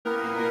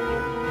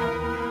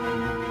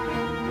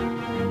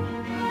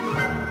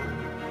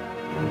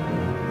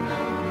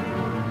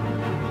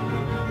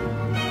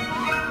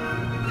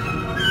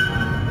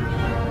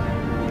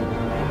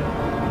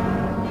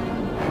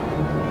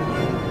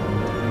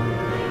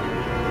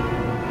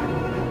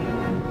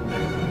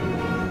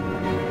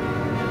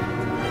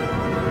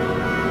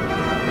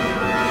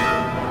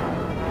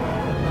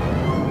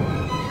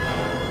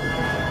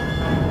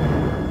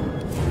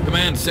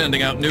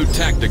sending out new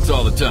tactics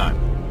all the time.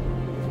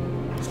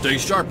 Stay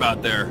sharp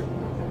out there.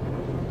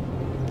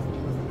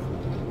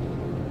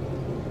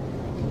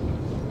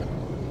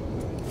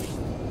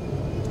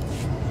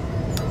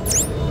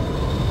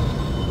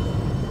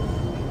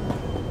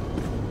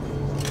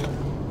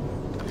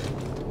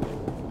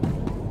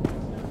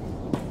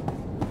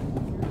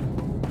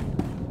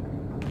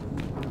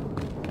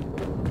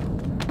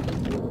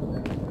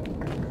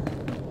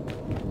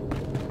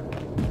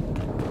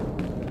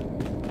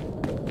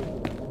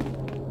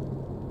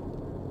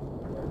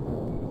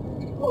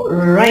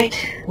 Right,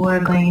 we're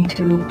going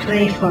to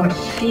play for a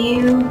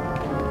few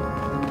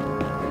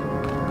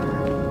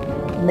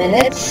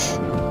minutes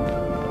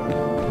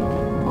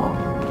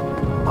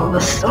of the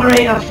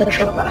story of the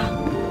trooper.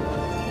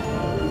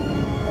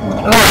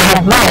 Oh, I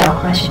have mail.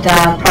 I should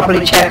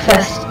properly check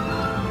first.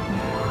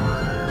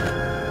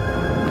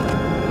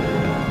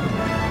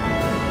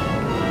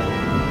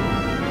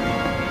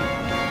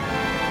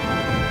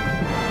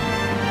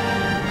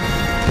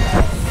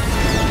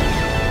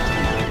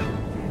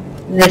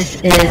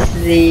 This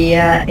is the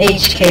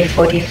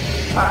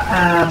HK-55.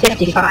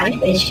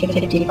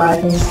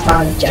 HK-55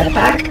 installed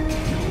jetpack.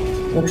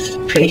 Looks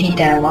pretty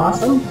damn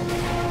awesome.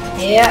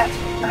 Yeah,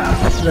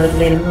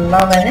 absolutely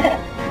loving it.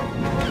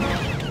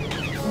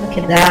 Look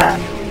at that.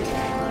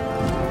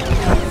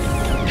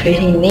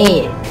 Pretty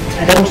neat.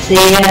 I don't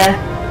see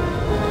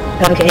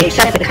okay,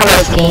 except the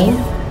color scheme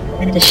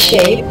and the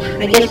shape.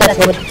 I guess that's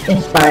what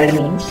inspired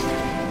means.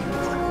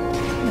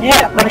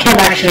 Yeah, I can't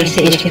actually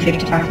see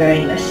HK-55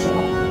 very nice, so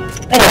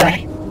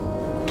anyway.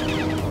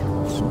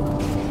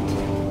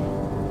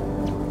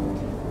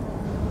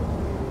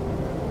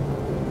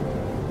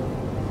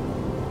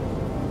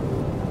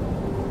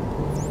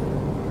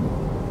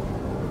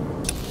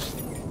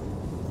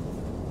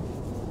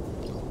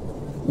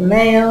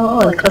 Mail,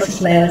 oh, the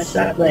closest mail is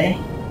SharkT.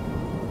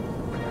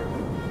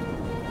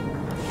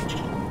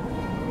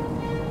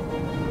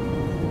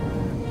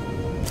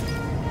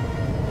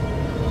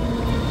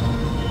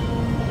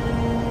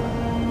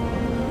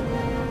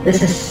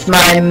 This is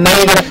my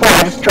May the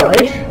 4th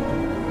droid.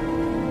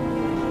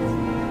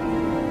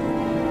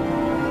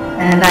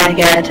 And I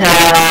get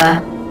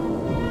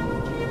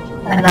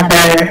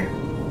another...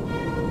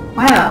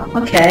 Wow,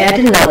 okay, I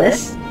didn't know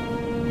this.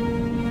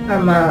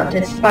 I'm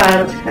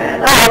inspired.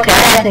 Oh, okay,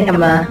 I think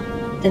I'm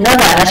didn't know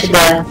that. I should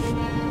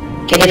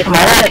get it from my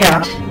other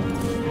account.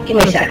 Give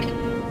me a sec.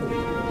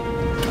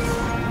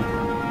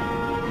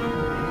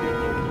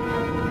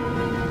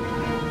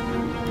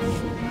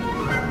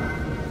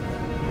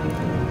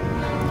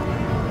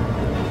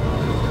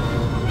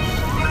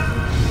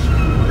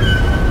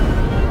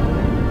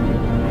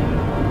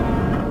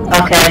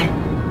 Okay.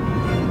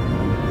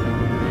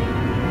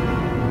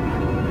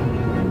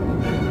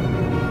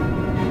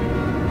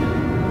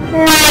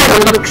 Yeah,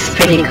 it looks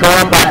pretty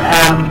cool, but I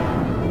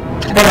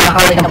don't know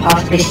how they can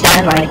possibly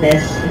stand like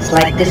this. It's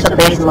like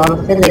disobeys law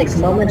of physics.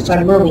 Moments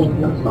are moving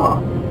from the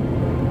floor.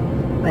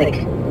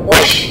 Like,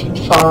 whoosh,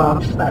 fall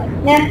off. But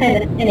yeah,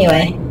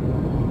 anyway,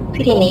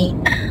 pretty neat.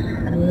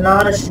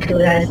 Not as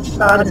cool as I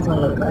thought it's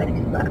gonna look like,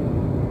 but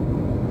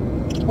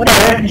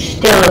whatever. It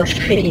still looks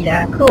pretty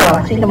damn cool.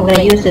 I think I'm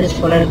gonna use this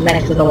for the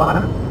next little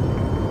while.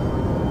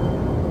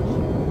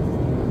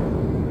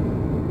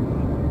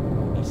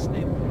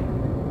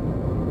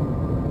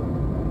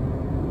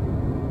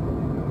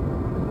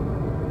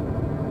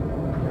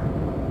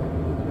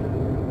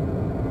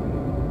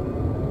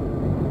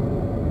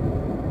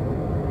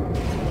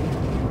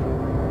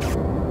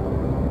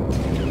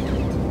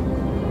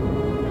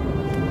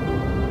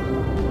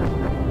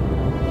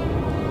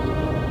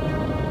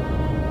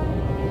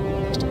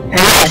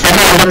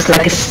 It looks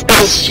like a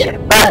spaceship,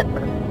 but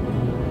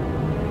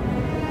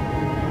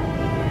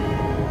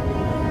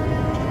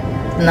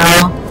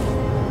no.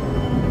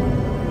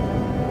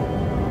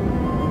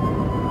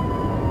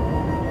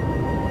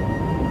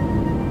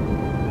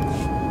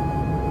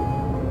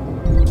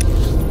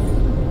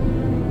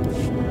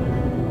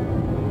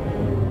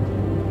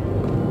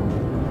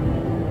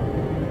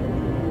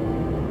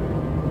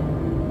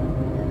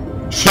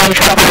 See,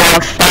 trouble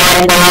looks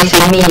fine. Now you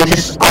see me with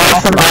this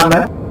awesome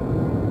armor.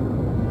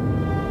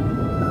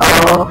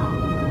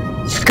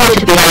 It's good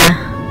to be a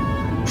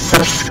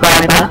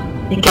subscriber.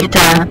 You get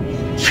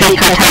free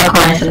cartel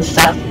coins and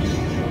stuff.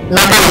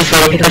 Not really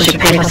free because you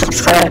pay for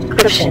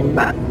subscription,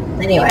 but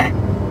anyway.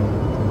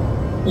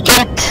 You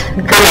get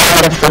good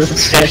out of the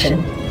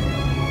subscription.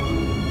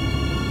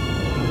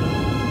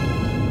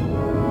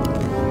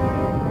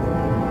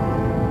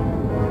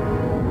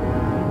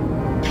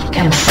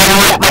 I'm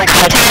setting up my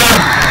cartel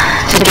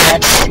to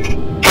get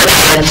good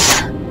items.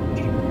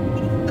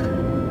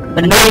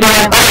 But maybe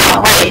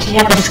oh wait, you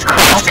have this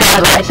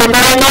cross-cut lightsaber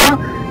right now?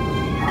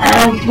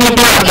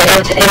 Maybe I'll get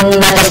it in the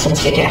distance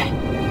figure.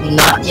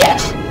 Not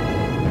yet.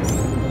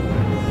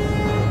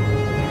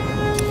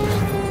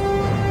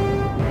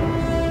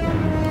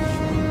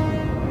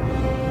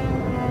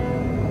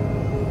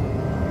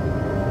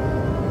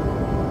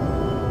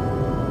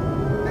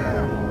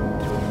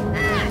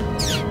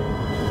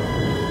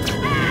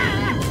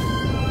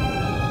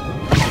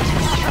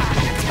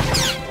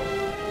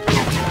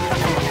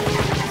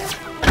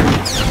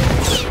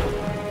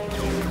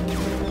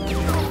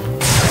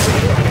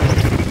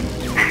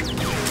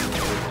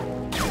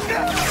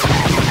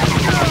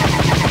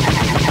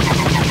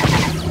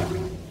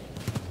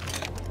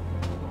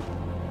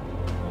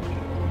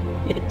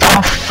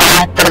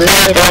 at the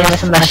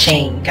latest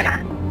machine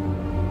gun.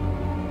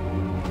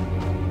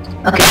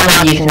 Okay, I'm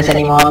not using this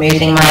anymore. I'm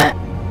using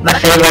my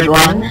favorite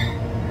one.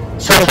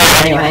 So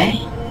far, anyway.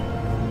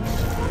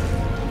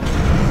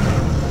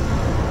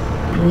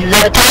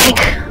 The tank,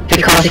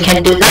 because you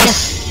can do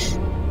this.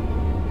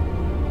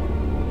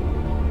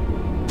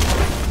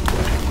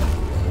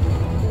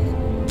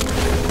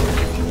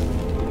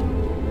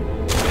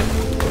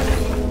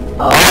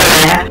 Oh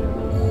yeah.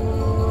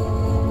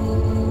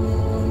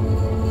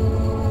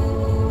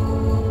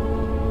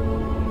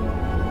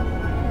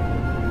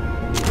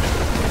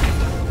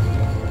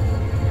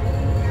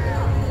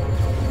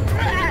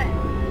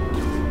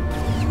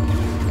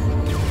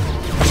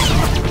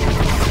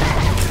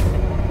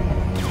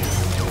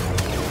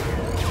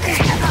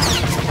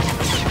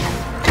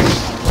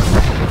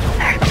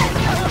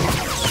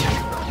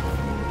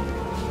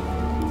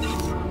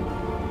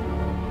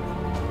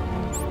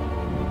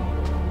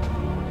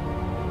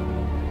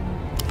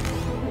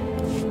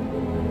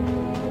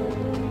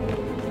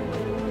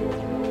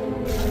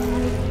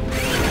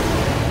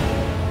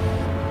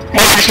 I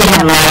actually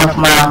have a lot of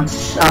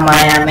mounts on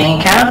my main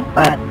account,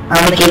 but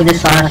I'm gonna give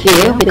this on a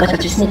few because I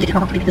just need to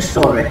complete the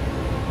story.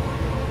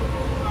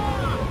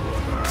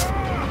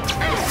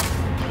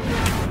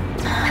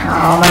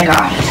 Oh my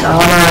god, it's so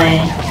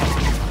annoying.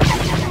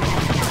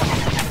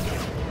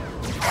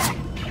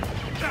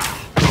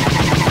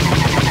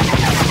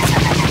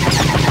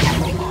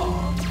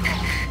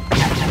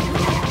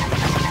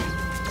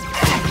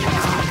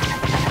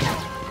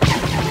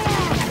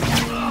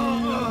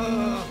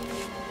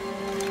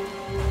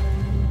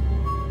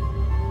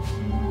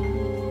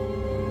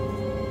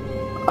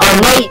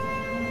 Oh wait!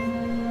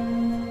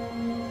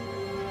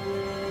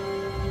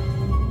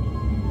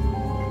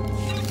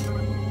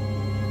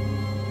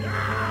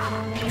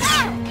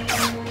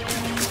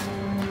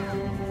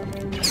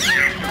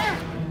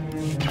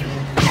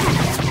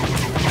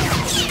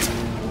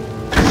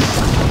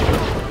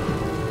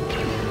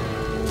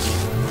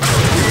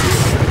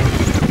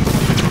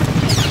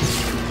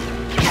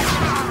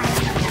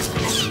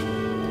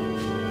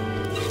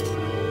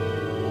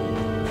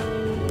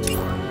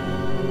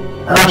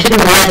 Oh, I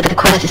shouldn't read the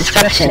quest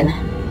description.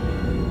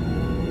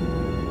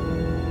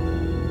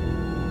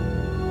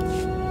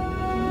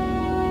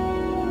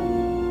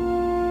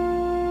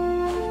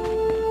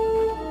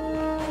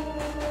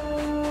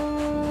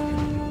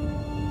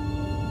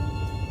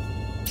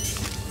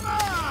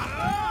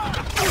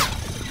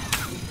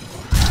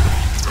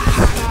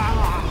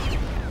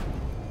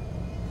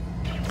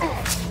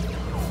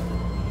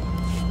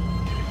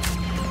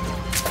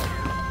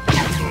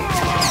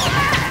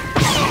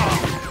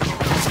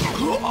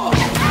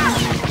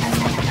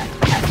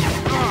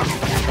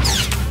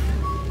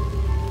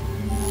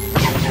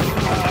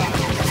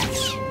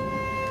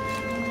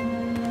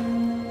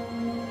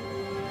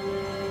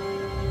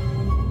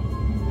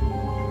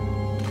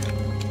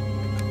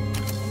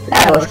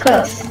 That was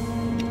close.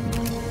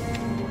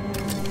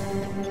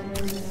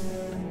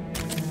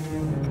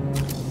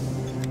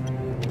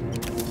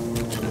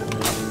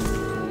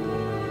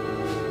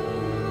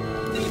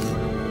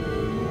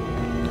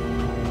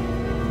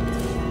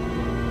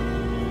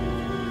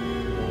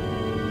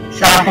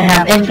 So I can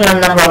have infinite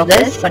number of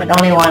this, but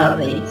only one of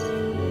these.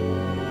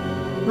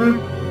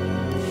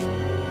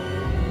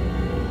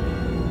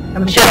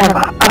 I'm sure I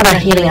have other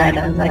healing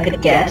items I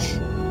could get.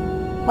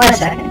 1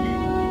 second.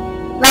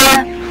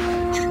 Nah,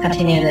 let's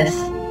continue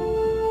this.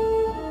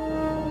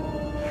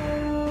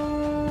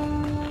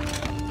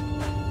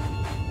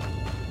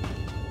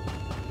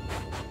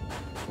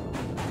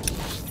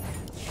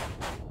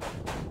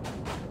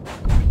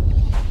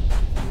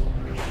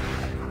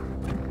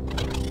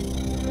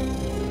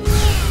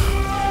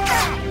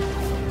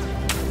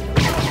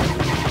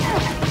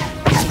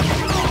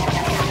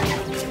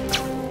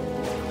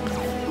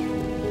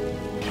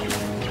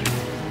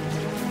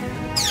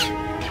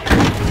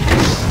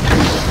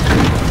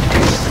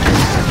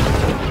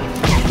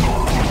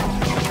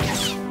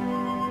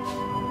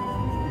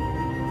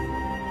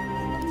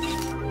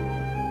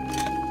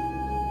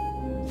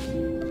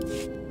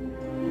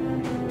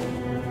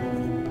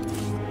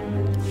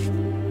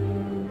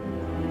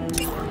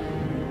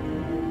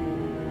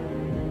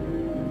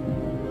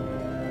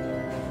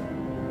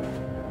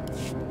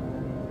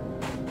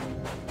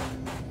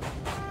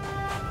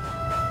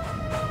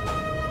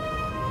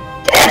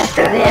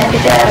 To the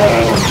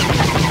epidemic.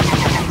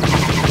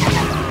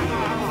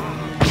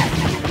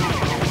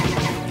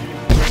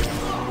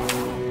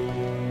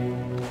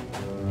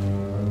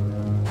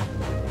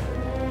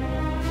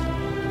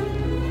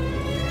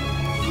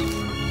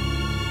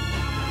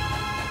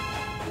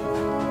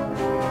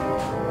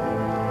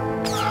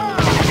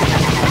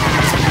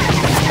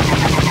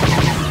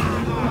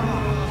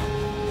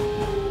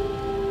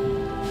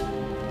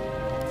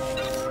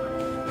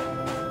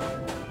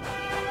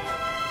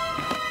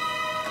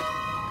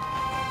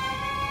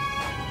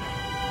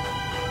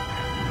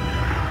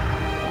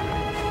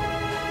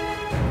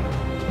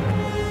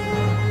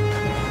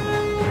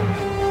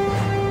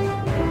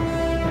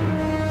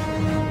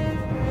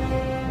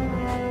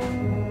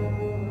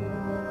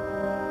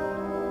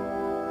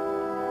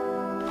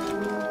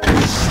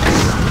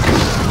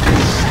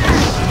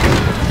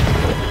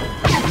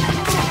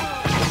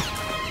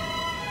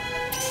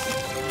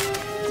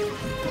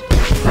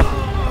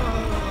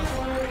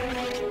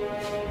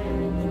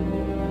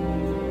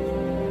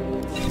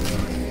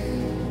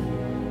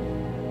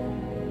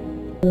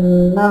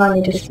 Now I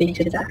need to speak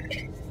to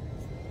Zach.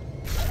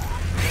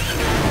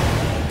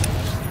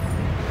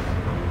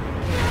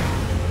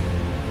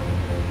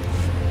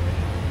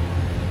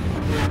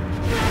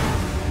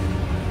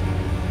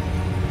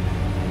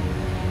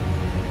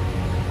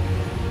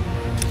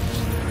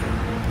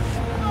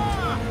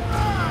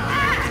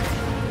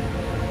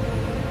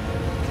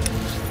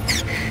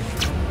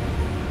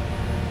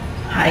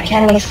 I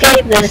can't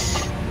escape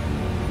this.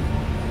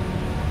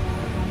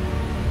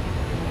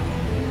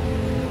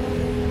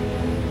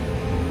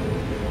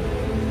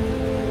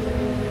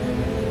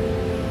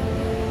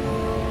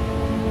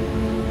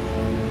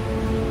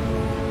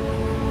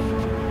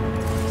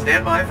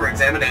 Stand by for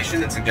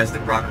examination and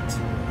suggested progress.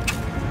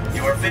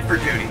 You are fit for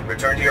duty.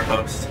 Return to your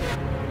post.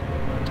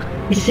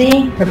 You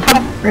see,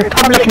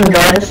 Republican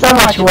droid is so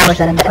much worse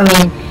than,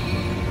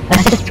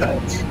 assist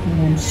droids.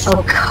 It's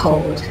so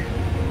cold.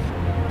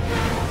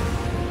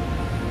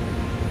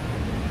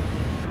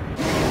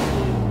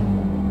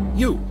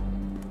 You!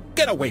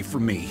 Get away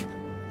from me!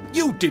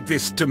 You did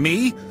this to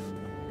me!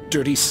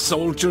 Dirty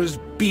soldiers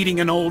beating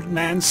an old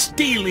man,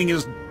 stealing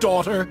his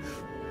daughter!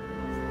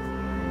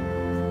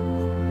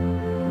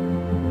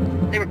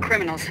 They were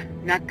criminals,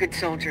 not good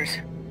soldiers.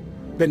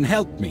 Then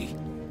help me.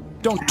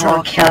 Don't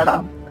I'll turn kill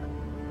them.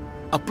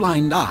 a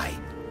blind eye,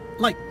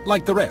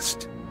 like the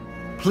rest.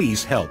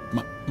 Please help.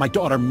 My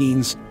daughter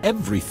means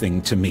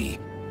everything to me.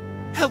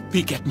 Help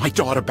me get my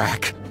daughter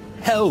back.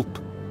 Help!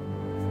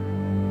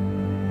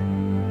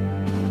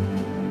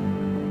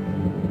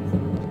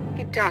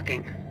 Keep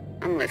talking.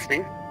 I'm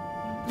listening.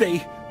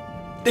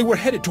 They were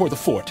headed toward the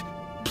fort.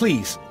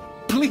 Please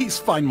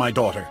find my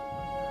daughter.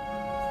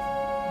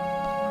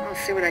 I'll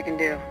see what I can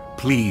do.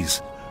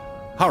 Please.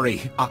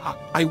 Hurry.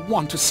 I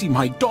want to see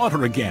my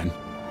daughter again.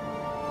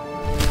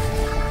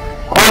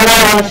 All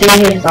I want to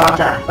see is his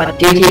daughter, but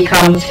duty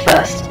comes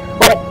first.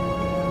 What?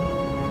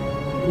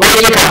 Where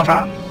do you come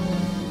from?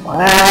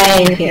 Why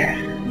are you here?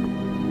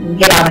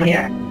 Get out of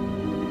here.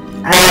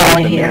 I don't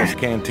want you here. Nice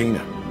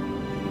cantina.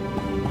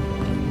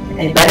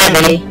 It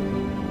better be.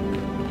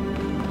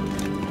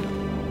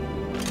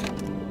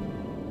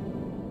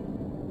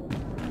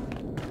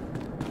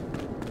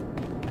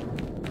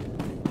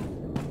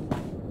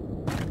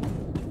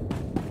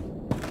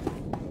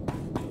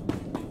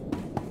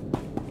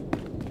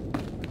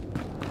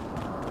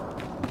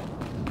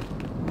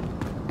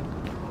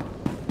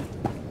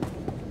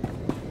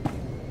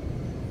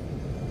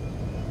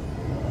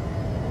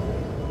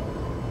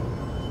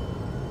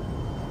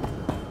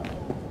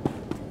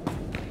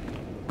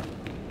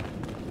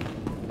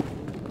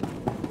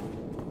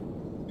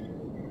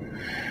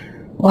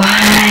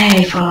 Why are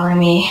you following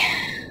me?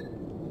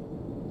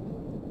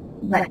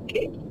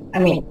 Like, I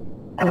mean,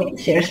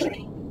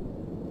 seriously.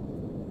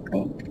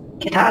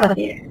 Get out of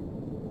here.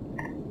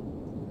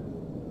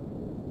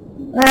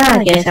 Well,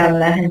 I guess I'll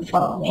let him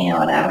follow me or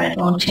whatever, it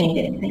won't change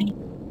anything.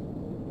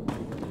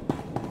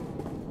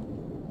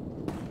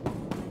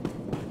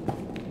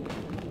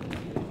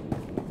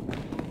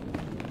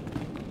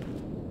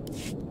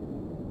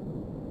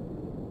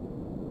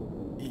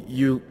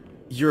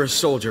 You're a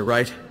soldier,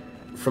 right?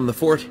 From the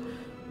fort?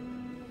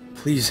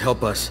 Please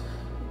help us.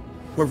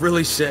 We're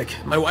really sick.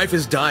 My wife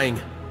is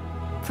dying.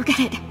 Forget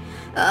it.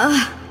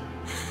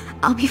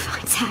 I'll be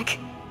fine, Zach.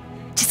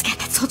 Just get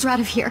that soldier out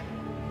of here.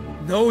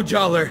 No,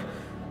 Jollar.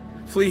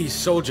 Please,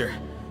 soldier.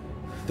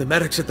 The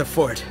medics at the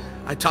fort.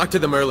 I talked to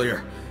them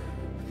earlier.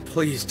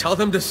 Please, tell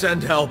them to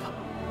send help.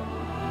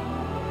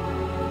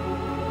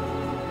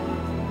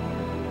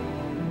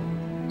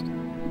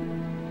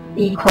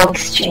 Equal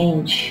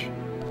exchange.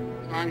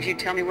 As long as you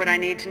tell me what I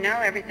need to know,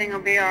 everything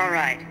will be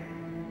alright.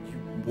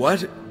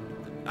 What?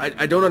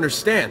 I don't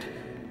understand.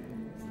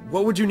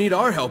 What would you need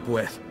our help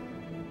with?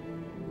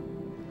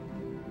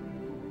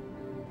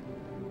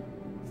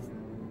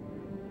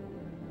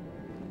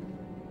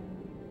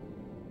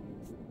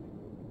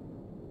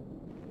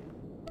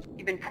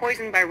 You've been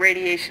poisoned by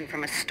radiation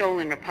from a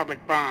stolen Republic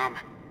bomb.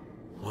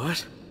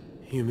 What?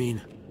 You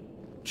mean...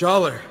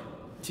 Jollar,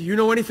 do you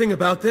know anything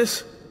about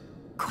this?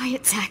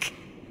 Quiet, Zach.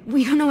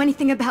 We don't know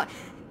anything about...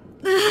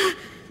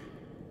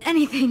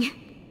 anything.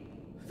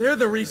 They're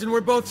the reason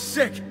we're both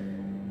sick.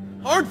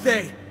 Aren't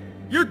they?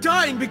 You're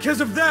dying because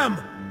of them!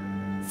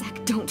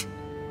 Zach, don't.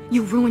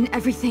 You ruin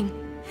everything.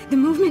 The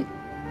movement...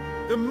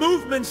 The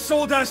movement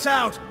sold us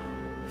out!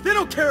 They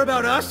don't care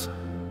about us!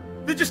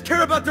 They just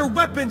care about their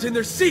weapons and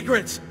their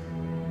secrets!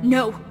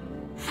 No.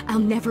 I'll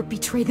never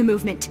betray the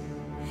movement.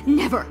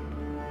 Never.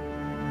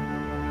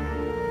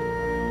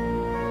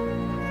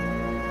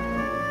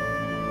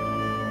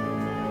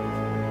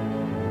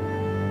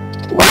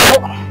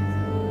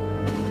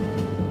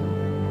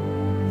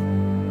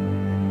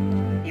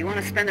 You want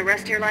to spend the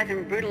rest of your life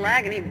in brutal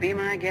agony, be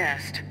my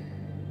guest.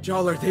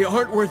 Jollar, they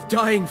aren't worth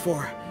dying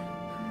for.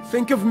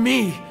 Think of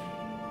me.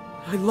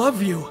 I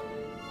love you.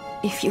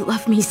 If you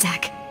love me,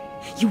 Zach,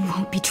 you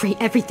won't betray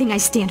everything I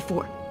stand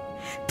for.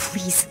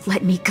 Please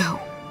let me go.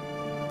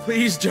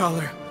 Please,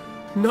 Jollar.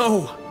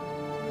 No.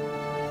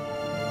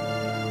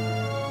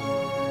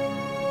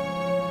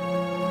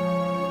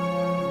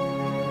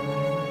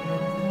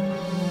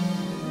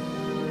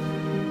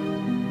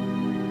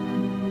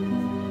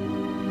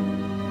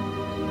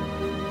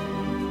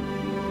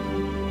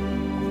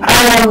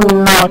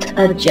 am not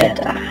a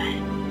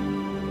Jedi.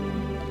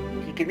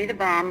 If you give me the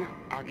bomb,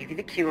 I'll give you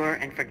the cure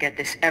and forget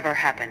this ever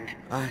happened.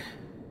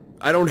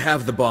 I don't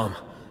have the bomb.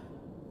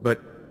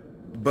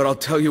 But I'll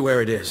tell you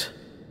where it is.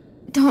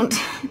 Don't,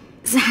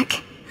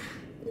 Zack.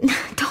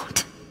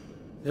 Don't.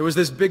 There was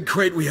this big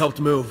crate we helped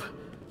move.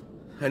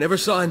 I never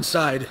saw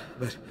inside,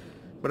 but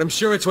I'm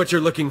sure it's what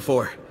you're looking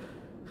for.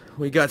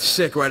 We got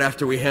sick right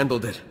after we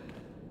handled it.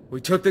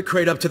 We took the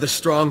crate up to the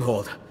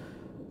stronghold.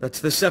 That's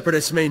the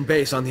Separatists' main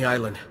base on the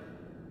island.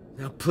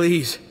 Now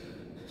please,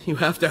 you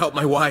have to help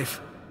my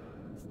wife.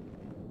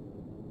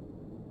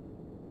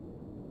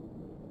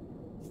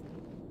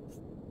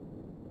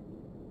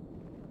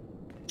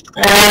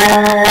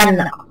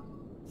 No.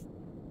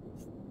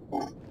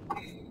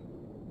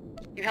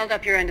 You held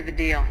up your end of the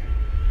deal.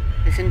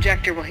 This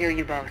injector will heal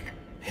you both.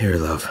 Here,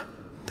 love.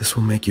 This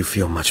will make you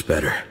feel much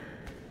better.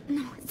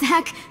 No,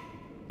 Zack.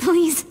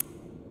 Please.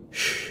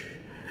 Shh.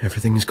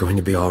 Everything's going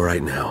to be all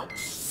right now.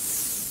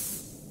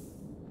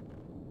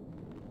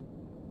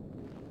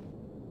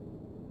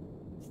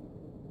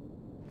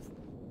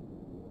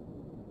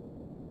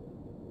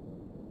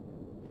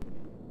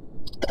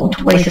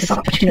 Don't waste this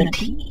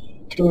opportunity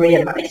to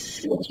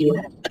realize what you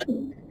have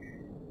done.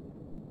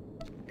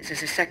 This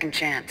is a second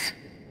chance.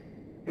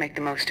 Make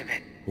the most of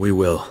it. We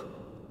will.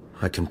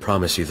 I can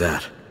promise you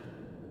that.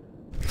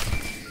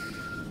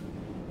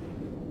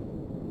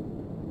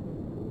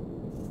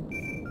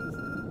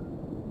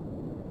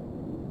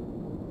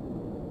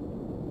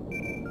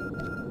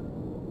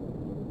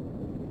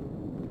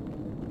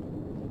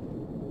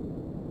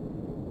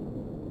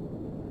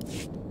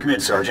 Come in,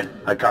 Sergeant.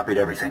 I copied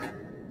everything.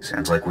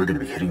 Sounds like we're gonna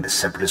be hitting the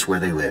Separatists where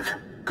they live.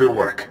 Good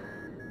work.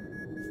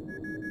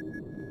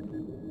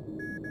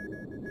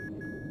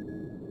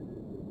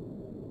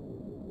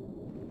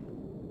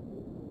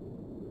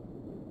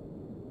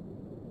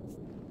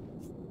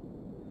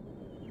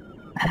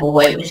 I have a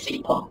way with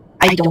people.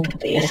 I don't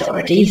obey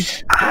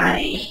authorities.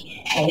 I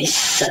only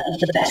serve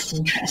the best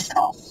interest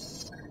of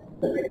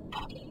the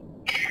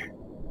Republic.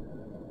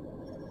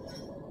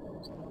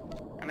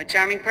 I'm a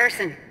charming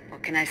person.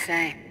 What can I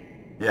say?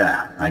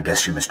 Yeah, I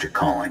guess you missed your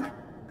calling.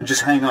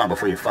 Just hang on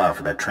before you file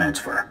for that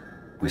transfer.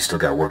 We still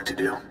got work to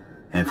do.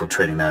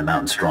 Infiltrating that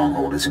mountain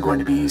stronghold isn't going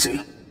to be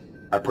easy.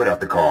 I put out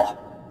the call.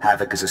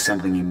 Havoc is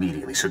assembling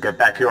immediately, so get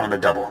back here on the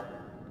double.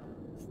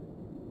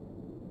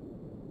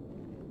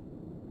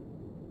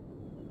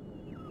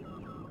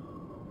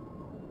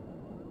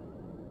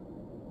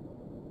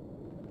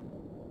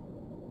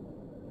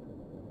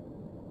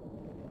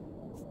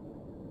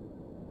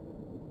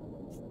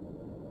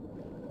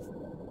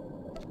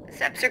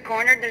 Seps are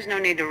cornered, there's no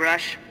need to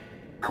rush.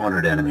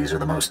 Cornered enemies are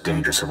the most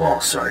dangerous of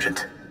all,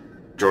 Sergeant.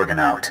 Jorgen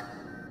out.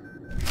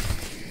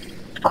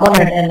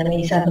 Cornered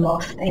enemies are the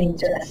most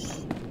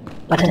dangerous.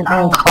 But an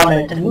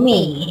uncornered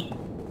me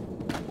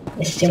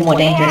is still more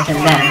dangerous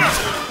than them.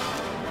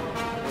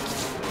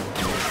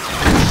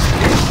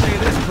 Say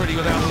this pretty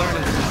without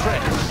learning the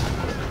trick.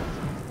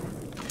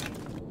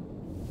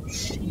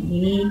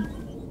 See?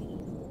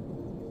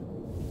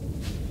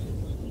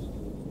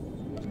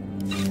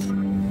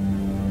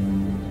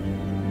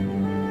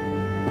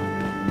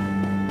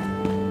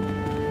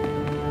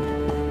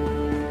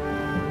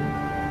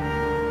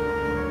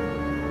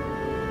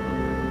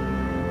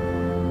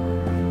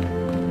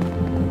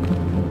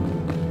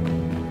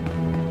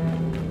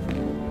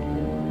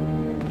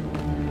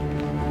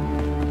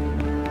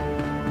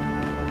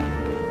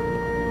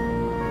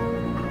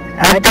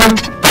 I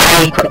don't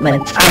buy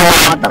equipment,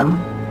 I want them.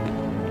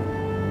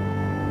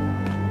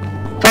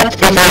 But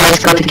it's always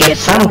good to get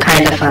some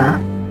kind of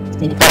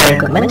better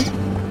equipment.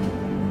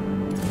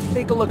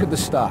 Take a look at the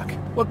stock.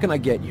 What can I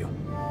get you?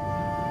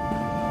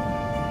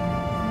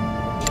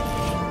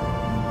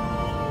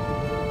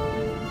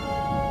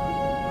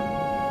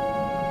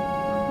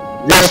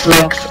 This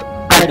looks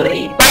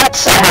ugly,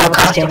 but I have a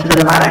costume for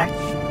the matter.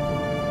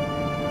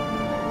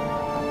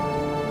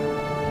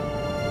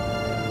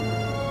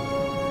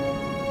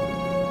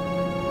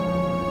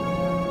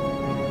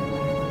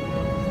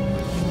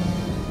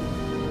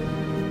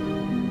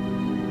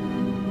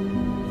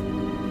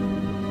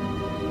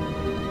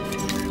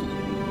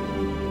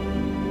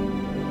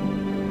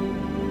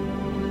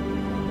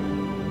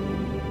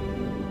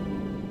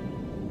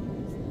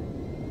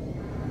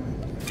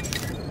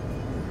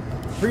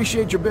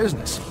 Appreciate your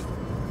business.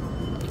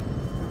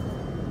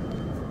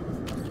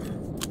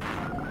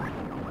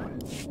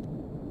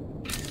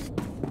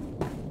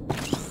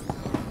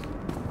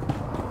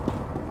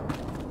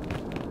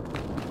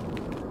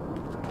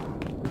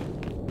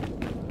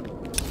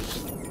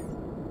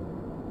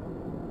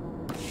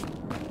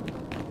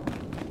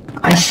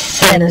 I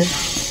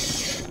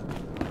sense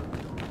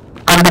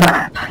on the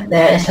map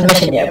there is a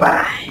mission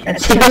nearby.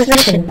 Let's see what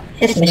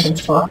his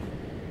mission's for.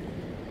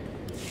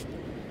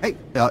 Hey,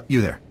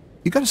 you there.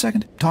 You got a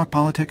second? Talk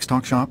politics,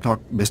 talk shop,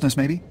 talk business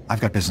maybe? I've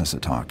got business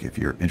to talk if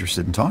you're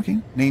interested in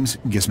talking. Name's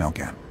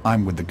Gizmelgan.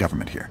 I'm with the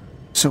government here.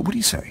 So what do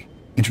you say?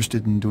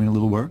 Interested in doing a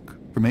little work?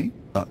 For me?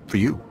 For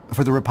you?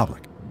 For the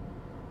Republic?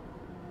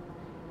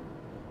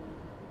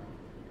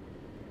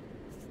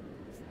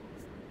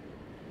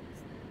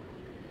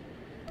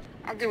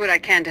 I'll do what I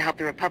can to help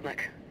the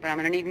Republic, but I'm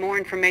gonna need more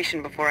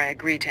information before I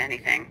agree to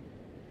anything.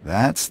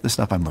 That's the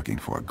stuff I'm looking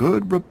for.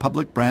 Good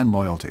Republic brand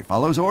loyalty.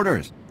 Follows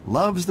orders.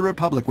 Loves the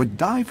Republic. Would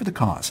die for the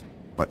cause.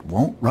 But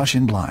won't rush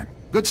in blind.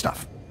 Good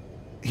stuff.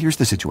 Here's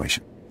the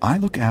situation. I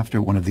look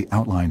after one of the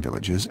outlying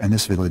villages, and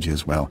this village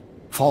is, well,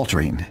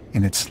 faltering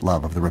in its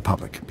love of the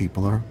Republic.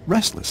 People are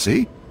restless,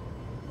 see?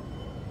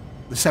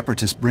 The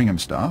Separatists bring them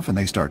stuff, and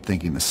they start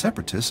thinking the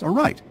Separatists are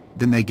right.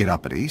 Then they get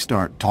uppity,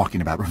 start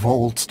talking about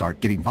revolt, start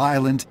getting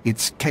violent.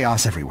 It's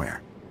chaos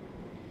everywhere.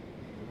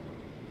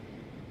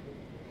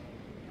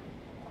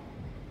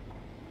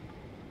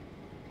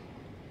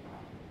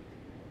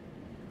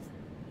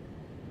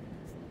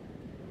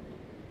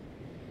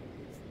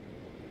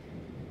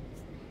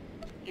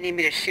 You need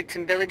me to shoot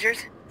some villagers?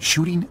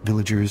 Shooting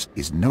villagers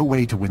is no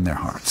way to win their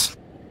hearts.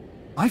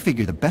 I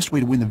figure the best way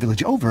to win the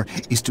village over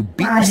is to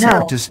beat the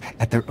Separatists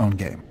at their own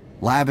game.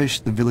 Lavish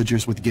the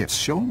villagers with gifts.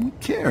 Show them we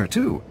care,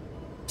 too.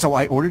 So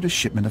I ordered a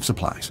shipment of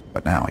supplies.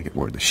 But now I get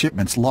word the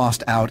shipment's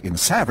lost out in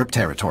Savrip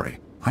territory.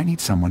 I need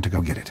someone to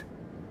go get it.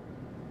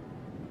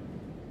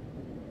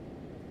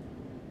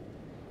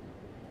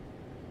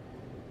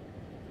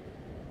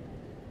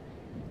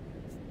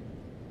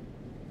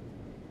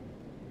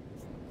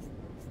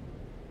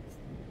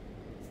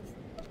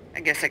 I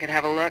guess I could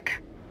have a look.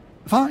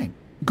 Fine.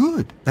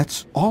 Good.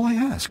 That's all I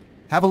ask.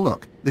 Have a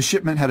look. The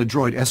shipment had a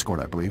droid escort,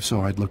 I believe, so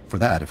I'd look for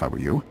that if I were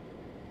you.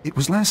 It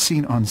was last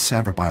seen on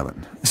Savrip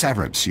Island.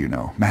 Savrips, you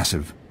know,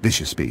 massive,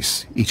 vicious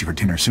beasts. Eat you for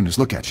dinner as soon as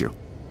look at you.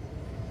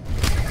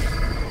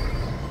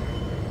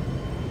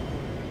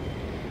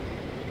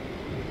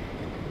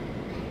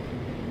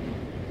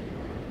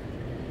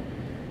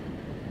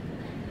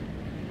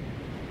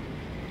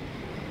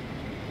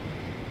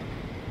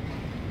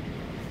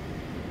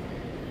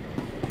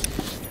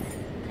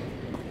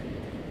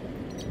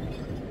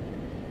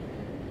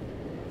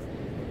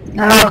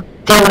 Now,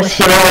 there was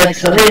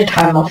heroics a little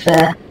time of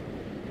the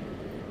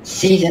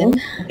season,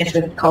 I guess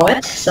we could call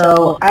it.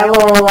 So I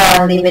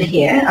will leave it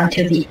here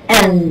until the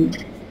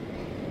end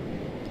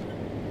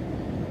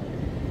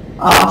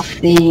of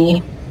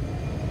the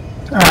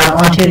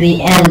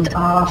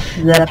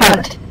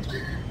planet.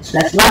 So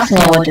that's the last thing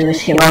I will do is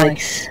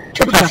heroics,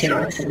 2+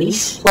 heroics at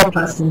least,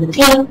 4+ in the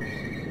team.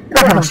 I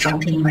don't have a strong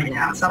team right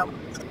now, so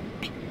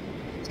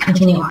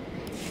continue on.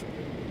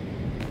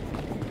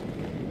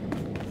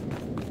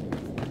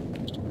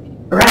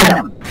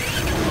 Random.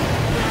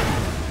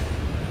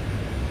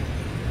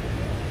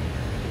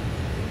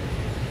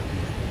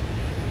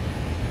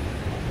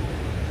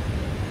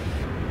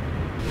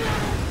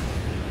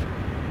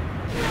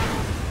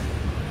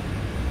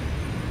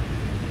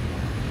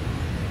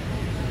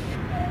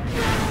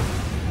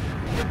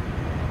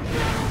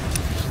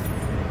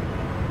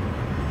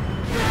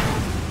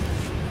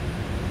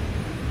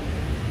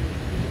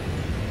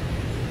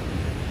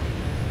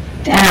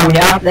 Damn,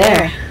 you're up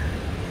there.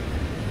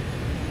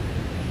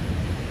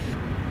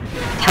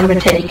 Time to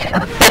take a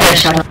better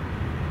shot.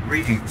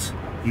 Greetings.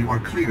 You are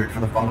cleared for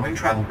the following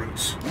travel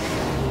routes.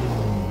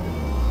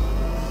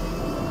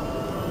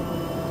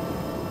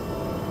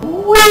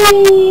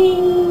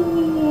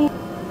 Whee!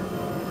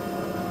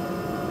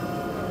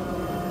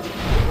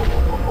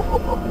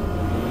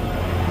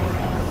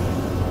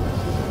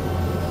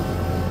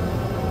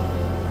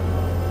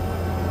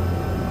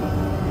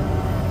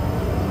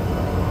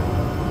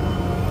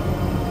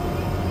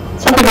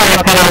 Some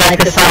people kind of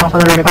like the song for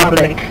the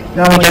Republic.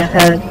 No one just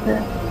heard.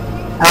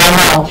 I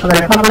don't know. For the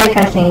Republic,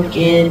 I think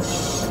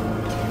it's.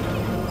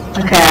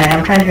 Okay,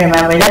 I'm trying to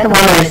remember. Is that the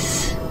one that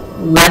is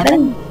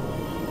 11?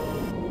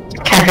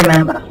 Can't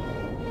remember.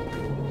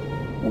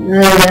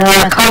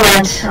 The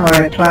comment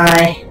or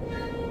reply.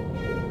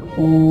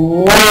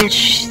 What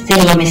is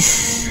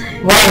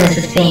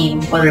the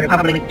theme for the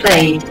Republic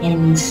played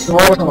in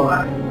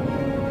SWTOR?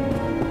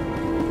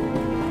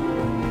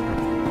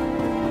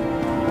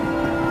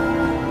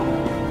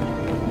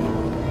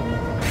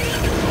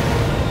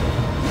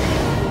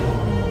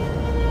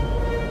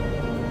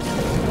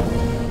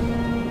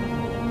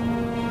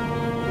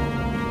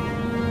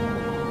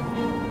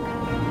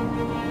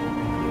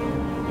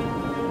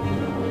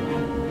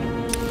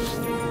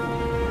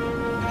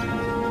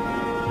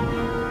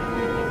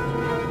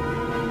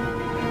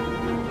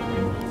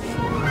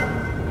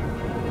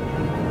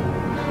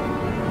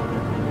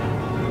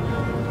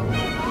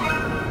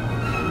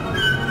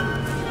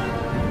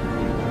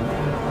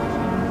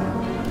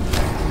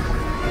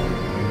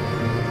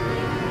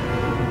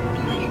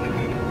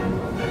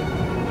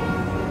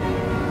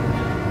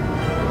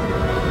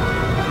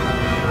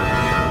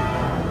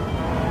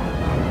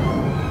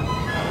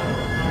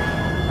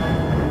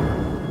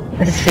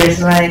 This feels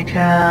like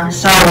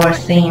Star Wars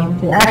theme,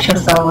 the actual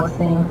Star Wars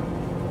theme.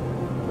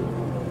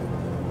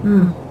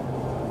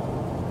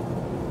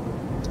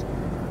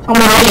 From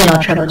the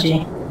original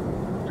trilogy,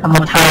 I'm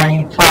not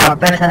time far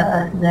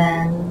better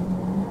than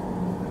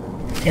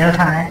the other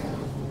time.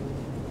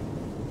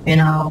 You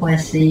know,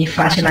 with the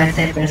flashy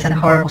lightsabers and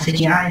horrible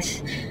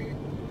CGIs.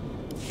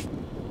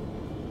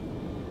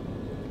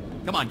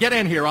 Come on, get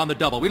in here on the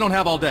double. We don't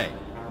have all day.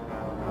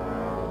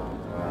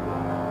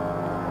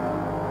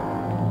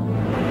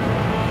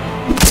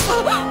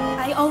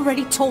 I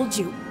already told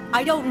you.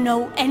 I don't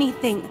know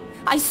anything.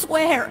 I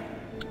swear.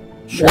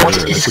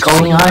 What is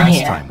going on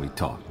here? Last time we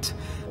talked.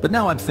 But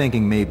now I'm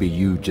thinking maybe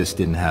you just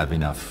didn't have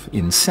enough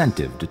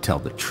incentive to tell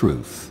the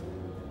truth.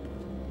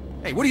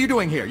 Hey, what are you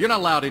doing here? You're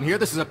not allowed in here.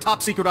 This is a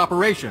top-secret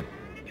operation.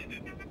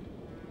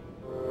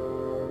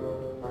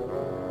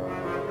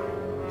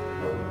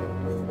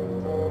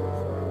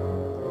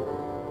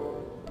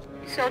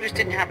 Soldiers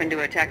didn't happen to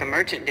attack a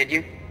merchant, did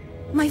you?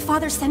 My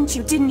father sent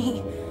you, didn't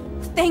he?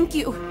 Thank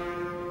you.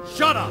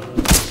 Shut up!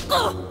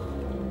 Ugh!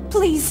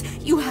 Please,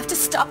 you have to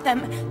stop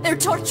them. They're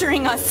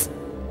torturing us.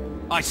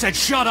 I said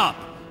shut up!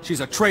 She's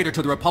a traitor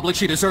to the Republic.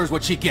 She deserves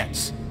what she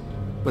gets.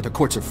 But the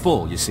courts are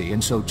full, you see,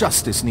 and so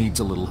justice needs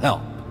a little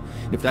help.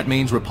 If that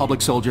means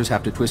Republic soldiers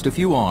have to twist a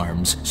few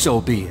arms, so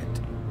be it.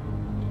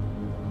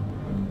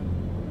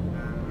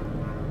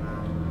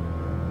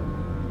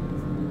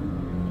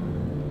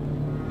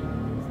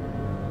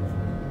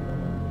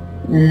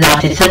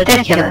 That is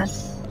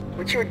ridiculous.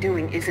 What you're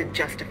doing isn't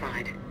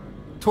justified.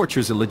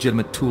 Torture's a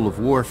legitimate tool of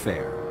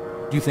warfare.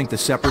 Do you think the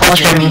Separatists...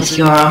 Torture means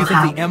you have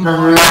the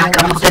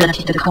lack of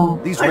ability to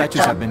convert These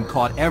wretches have been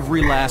caught,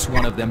 every last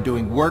one of them,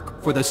 doing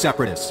work for the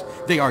Separatists.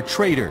 They are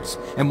traitors,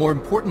 and more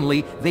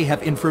importantly, they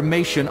have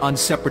information on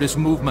Separatist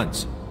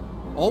movements.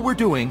 All we're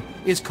doing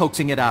is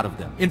coaxing it out of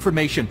them.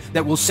 Information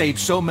that will save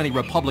so many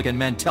Republican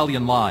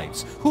Mantelian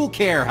lives. Who'll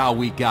care how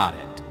we got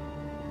it?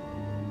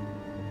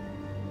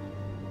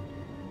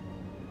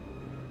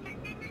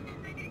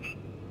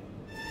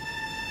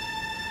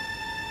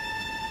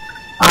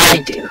 I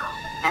do.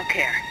 I'll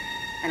care.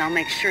 And I'll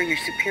make sure your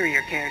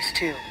superior cares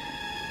too.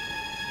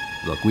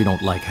 Look, we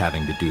don't like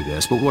having to do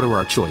this, but what are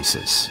our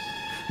choices?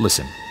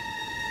 Listen,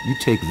 you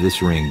take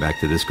this ring back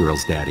to this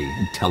girl's daddy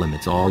and tell him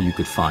it's all you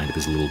could find of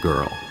his little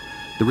girl.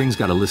 The ring's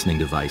got a listening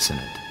device in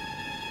it.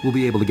 We'll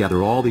be able to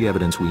gather all the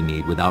evidence we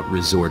need without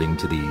resorting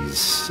to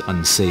these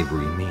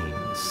unsavory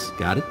means.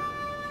 Got it?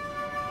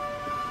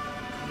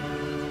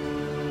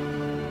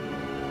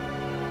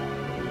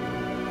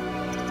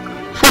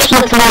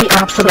 Fortunately,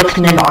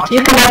 absolutely not.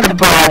 You cannot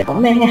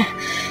bribe me.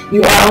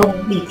 You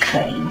are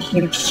weakling.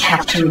 You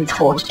have to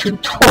resort to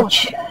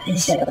torture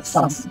instead of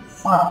something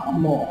far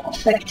more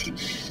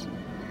effective.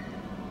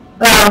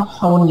 Well,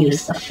 I won't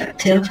use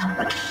effective,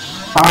 but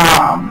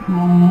far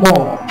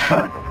more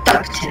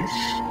productive.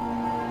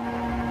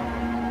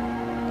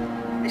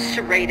 This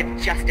charade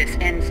of justice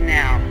ends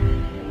now.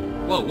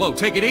 Whoa, whoa,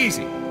 take it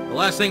easy. The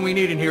last thing we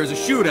need in here is a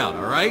shootout,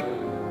 alright?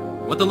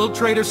 What the little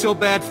traitor's so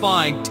bad,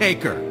 fine,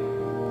 take her.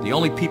 The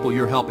only people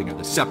you're helping are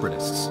the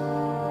Separatists.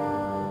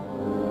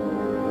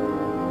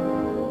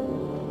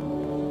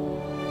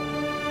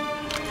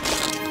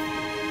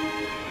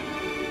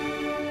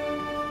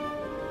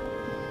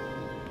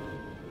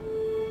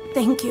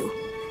 Thank you.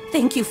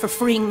 Thank you for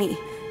freeing me.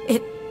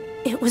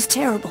 It was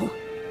terrible.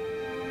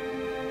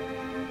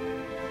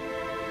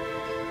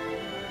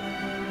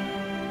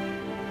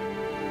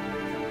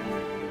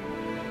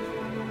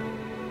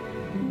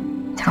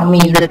 Tell me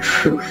the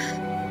truth.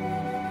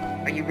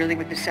 Are you really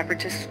with the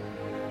Separatists?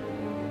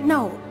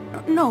 No,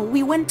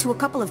 we went to a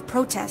couple of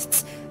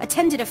protests,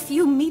 attended a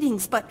few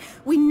meetings, but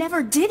we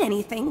never did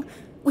anything.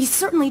 We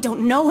certainly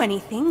don't know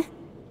anything.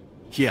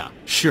 Yeah,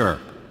 sure.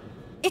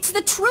 It's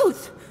the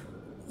truth!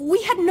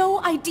 We had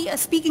no idea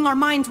speaking our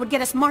minds would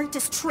get us marked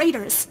as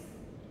traitors.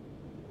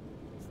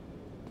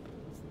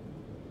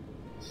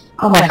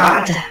 Oh my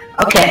god.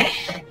 Okay.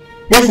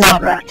 This is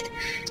not right.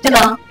 You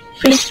know,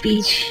 free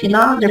speech, you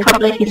know, the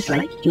Republic is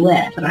like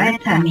US, right?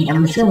 I mean,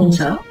 I'm assuming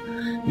so.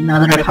 You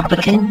know, the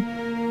Republican.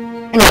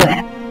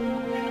 Anyway.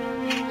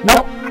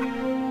 Nope.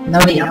 No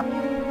deal.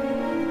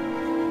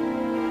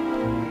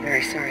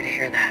 Very sorry to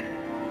hear that.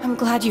 I'm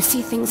glad you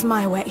see things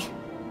my way.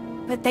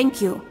 But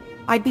thank you.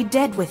 I'd be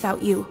dead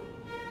without you.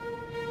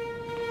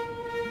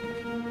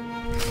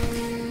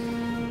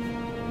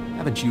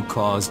 Haven't you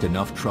caused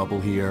enough trouble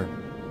here?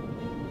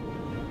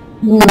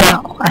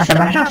 No. As a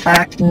matter of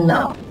fact,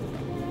 no.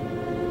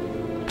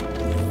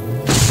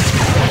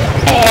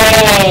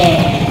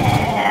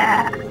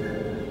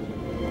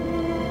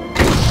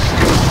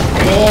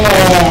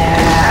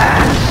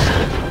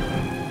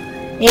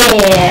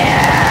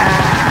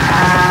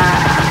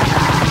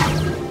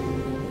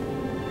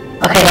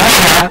 Okay,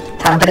 now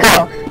time to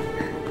go.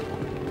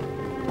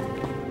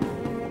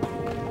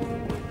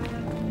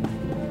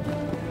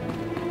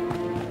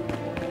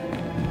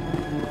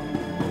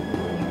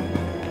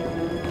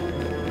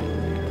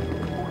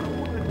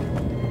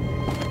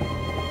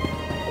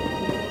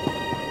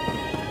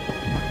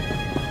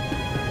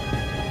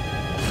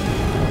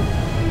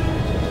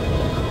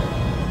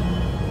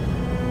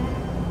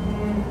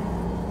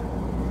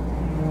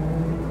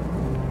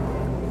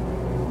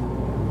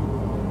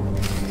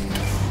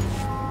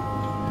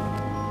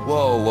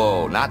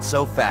 Whoa, not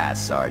so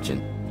fast,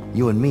 Sergeant.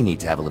 You and me need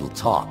to have a little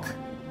talk.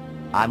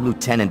 I'm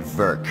Lieutenant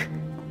Verk.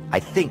 I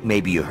think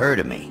maybe you heard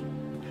of me.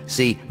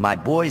 See, my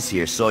boys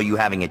here saw you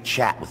having a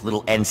chat with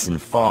little Ensign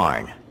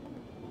Farn.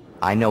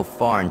 I know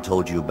Farn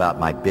told you about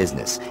my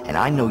business, and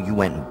I know you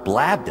went and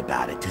blabbed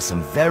about it to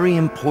some very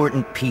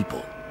important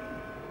people.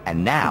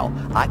 And now,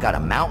 I got a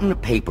mountain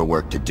of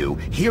paperwork to do,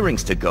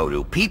 hearings to go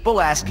to, people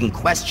asking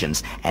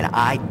questions, and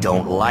I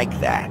don't like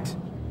that.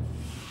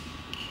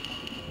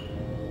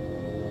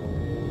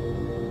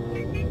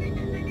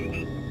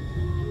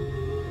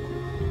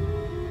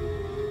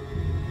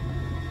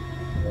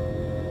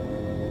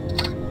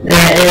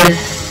 There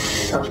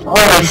is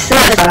always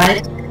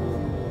suicide.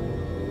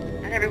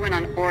 Not everyone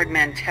on Ord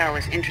Mantell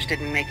is interested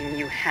in making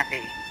you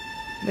happy.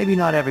 Maybe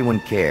not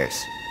everyone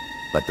cares,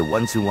 but the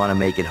ones who want to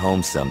make it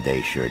home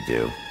someday sure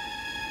do.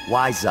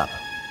 Wise up.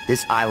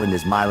 This island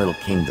is my little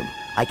kingdom.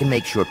 I can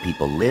make sure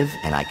people live,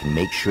 and I can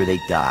make sure they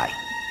die.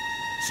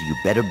 So you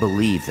better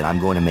believe that I'm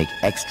going to make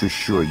extra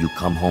sure you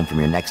come home from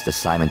your next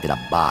assignment in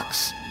a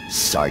box,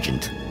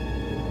 Sergeant.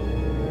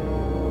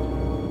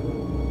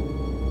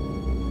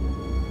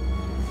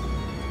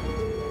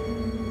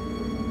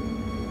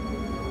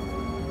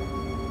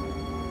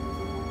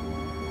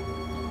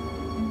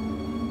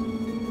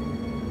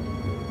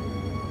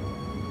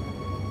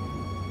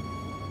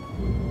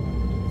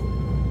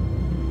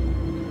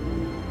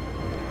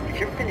 If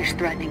you're finished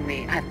threatening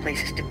me, I have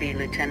places to be,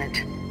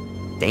 Lieutenant.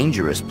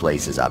 Dangerous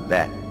places, I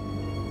bet.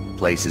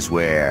 Places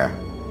where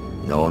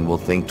no one will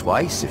think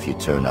twice if you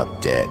turn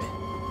up dead.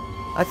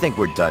 I think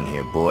we're done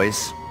here,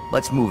 boys.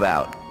 Let's move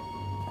out.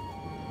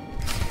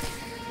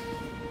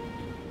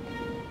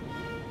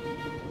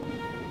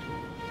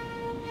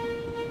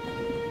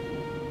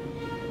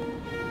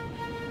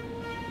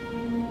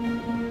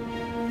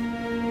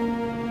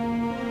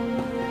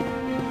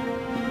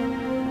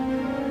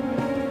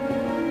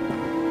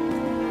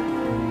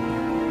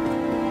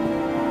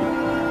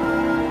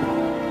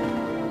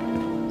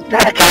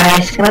 That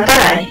guy's gonna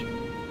die.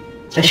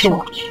 Just you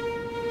watch.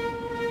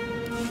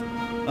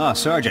 Ah,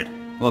 Sergeant.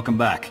 Welcome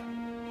back.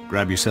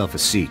 Grab yourself a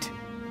seat.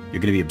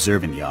 You're gonna be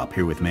observing the op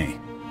here with me.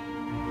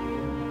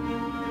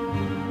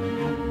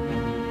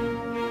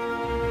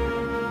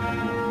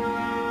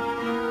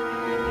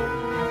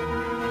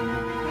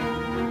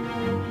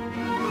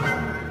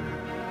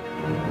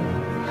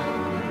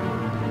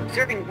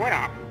 Observing what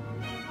op?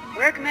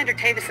 Where are Commander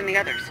Tavis and the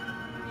others?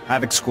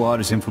 Havoc Squad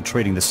is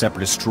infiltrating the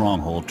Separatist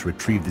stronghold to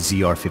retrieve the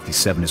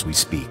ZR-57 as we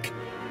speak.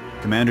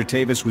 Commander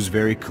Tavis was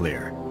very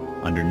clear.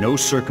 Under no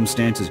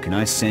circumstances can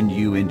I send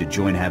you in to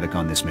join Havoc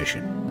on this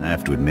mission. I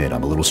have to admit,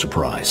 I'm a little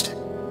surprised.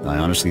 I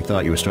honestly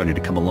thought you were starting to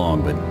come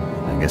along, but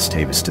I guess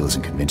Tavis still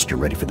isn't convinced you're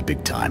ready for the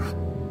big time.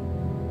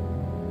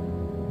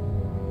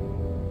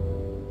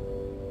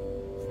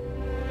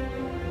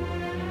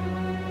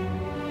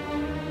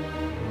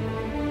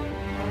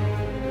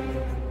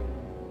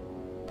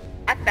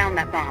 I found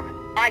that bomb.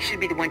 I should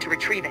be the one to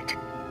retrieve it.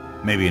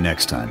 Maybe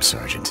next time,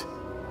 Sergeant.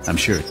 I'm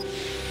sure.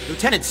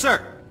 Lieutenant,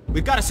 sir!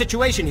 We've got a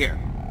situation here.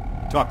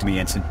 Talk to me,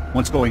 Ensign.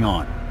 What's going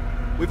on?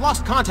 We've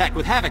lost contact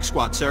with Havoc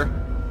Squad, sir.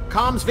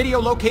 Comms,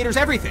 video locators,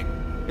 everything.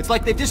 It's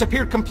like they've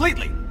disappeared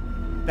completely.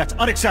 That's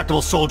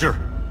unacceptable, soldier!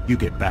 You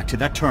get back to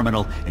that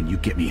terminal, and you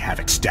get me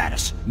Havoc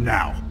status.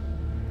 Now!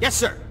 Yes,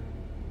 sir!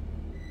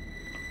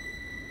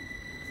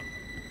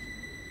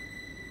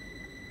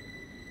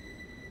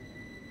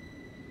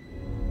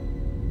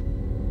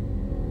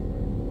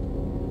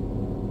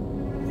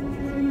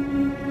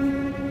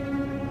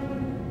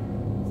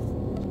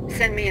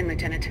 Send me in,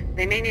 Lieutenant.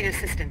 They may need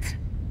assistance.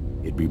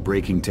 It'd be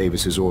breaking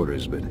Tavis's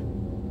orders, but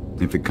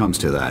if it comes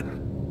to that...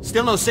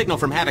 Still no signal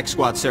from Havoc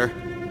Squad, sir.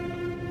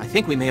 I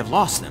think we may have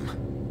lost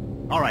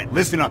them. Alright,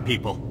 listen up,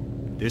 people.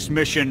 This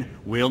mission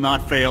will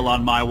not fail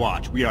on my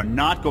watch. We are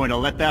not going to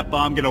let that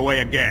bomb get away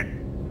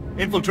again.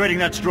 Infiltrating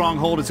that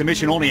stronghold is a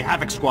mission only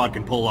Havoc Squad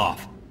can pull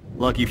off.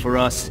 Lucky for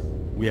us,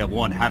 we have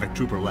one Havoc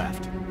trooper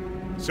left.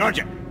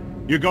 Sergeant,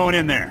 you're going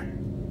in there.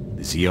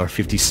 The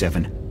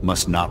ZR-57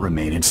 must not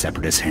remain in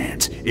Separatist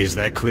hands. Is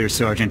that clear,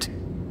 Sergeant?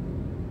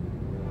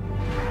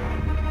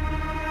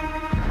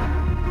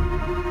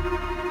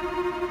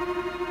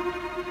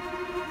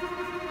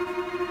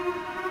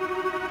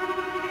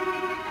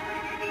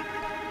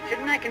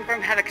 Shouldn't I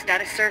confirm Havoc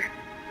status, sir?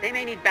 They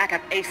may need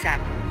backup ASAP.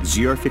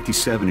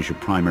 ZR-57 is your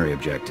primary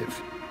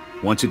objective.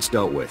 Once it's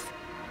dealt with,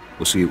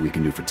 we'll see what we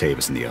can do for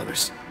Tavis and the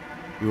others.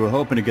 We were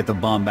hoping to get the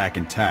bomb back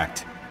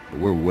intact, but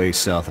we're way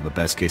south of a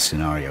best-case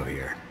scenario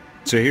here.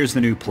 So here's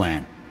the new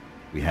plan.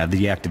 We have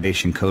the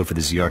activation code for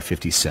the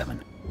ZR-57.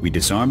 We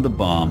disarm the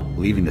bomb,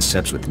 leaving the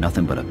Seps with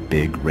nothing but a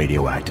big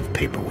radioactive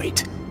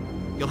paperweight.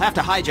 You'll have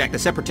to hijack the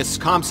Separatists'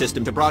 comm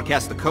system to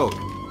broadcast the code.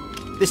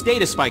 This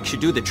data spike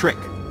should do the trick.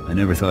 I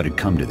never thought it'd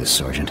come to this,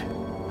 Sergeant.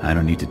 I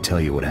don't need to tell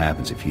you what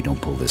happens if you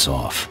don't pull this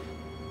off.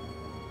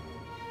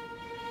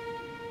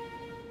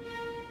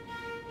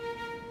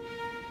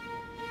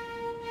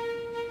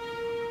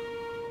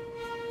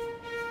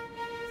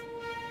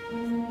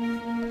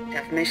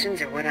 Tough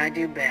missions are what I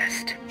do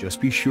best.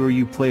 Just be sure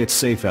you play it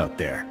safe out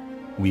there.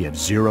 We have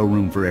zero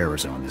room for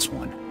errors on this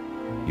one.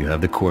 You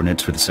have the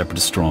coordinates for the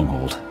Separatist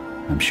stronghold.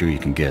 I'm sure you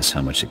can guess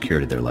how much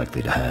security they're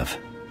likely to have.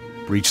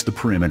 Breach the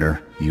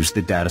perimeter, use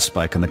the data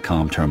spike on the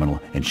comm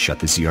terminal, and shut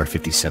the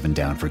ZR-57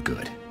 down for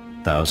good.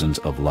 Thousands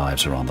of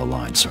lives are on the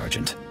line,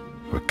 Sergeant.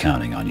 We're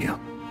counting on you.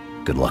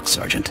 Good luck,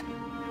 Sergeant.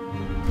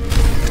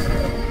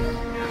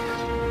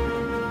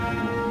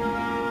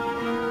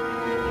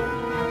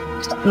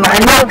 I'm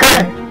not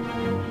good.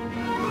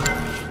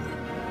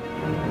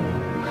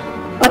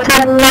 But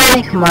I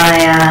like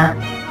my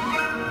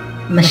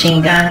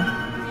machine gun.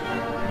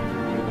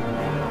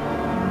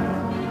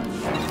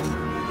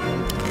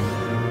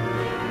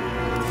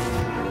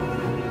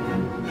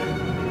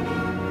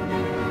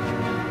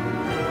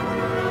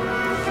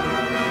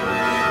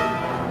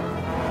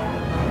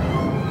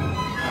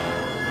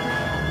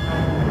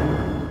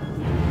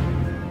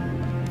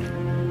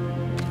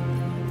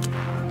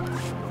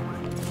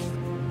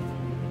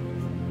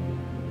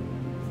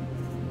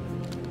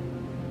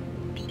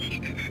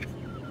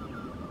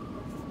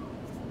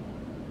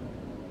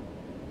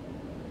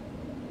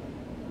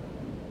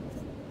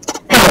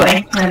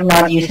 Anyway, I'm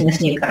not using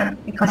this new gun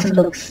because it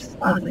looks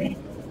ugly.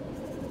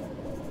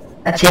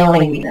 That's the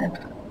only reason.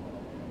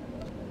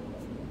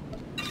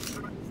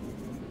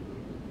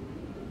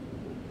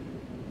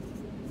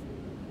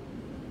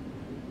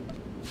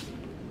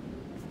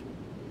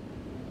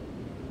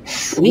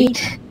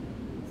 Sweet.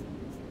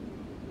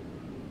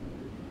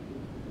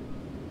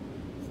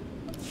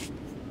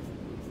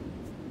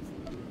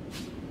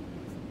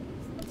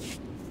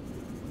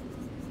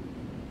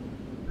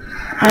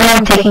 I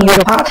am taking your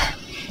part.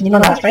 You know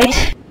that,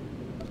 right?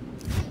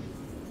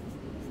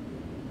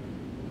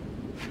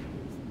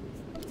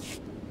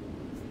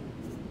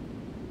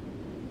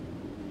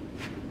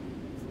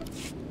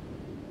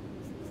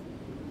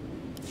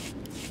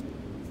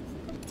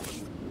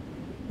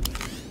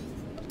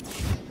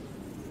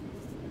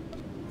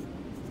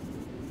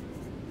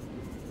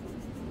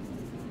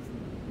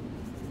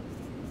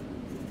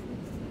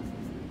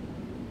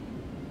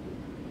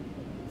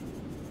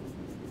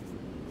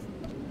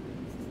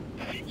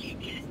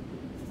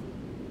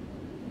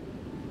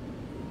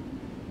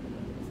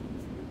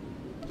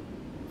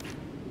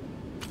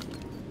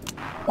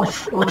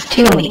 What's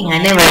tuning?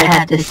 I never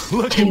had this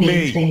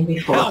tuning thing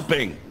before.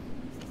 Helping.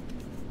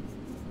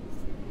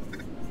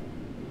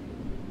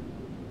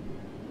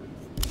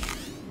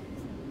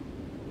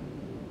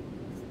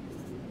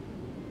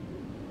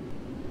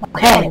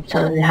 Okay,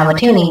 so they have a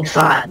tuning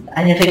slot.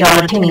 I didn't figure out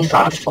what a tuning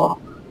slot is for.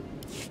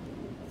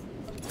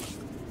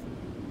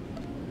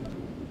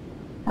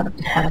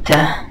 Have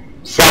to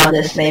sell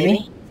this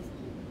maybe.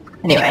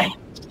 Anyway,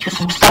 just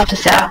some stuff to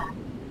sell.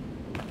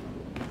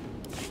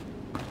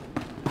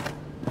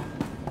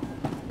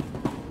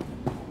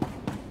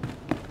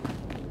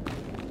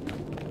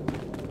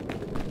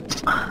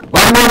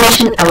 One more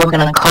mission and we're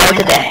gonna call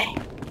it a day.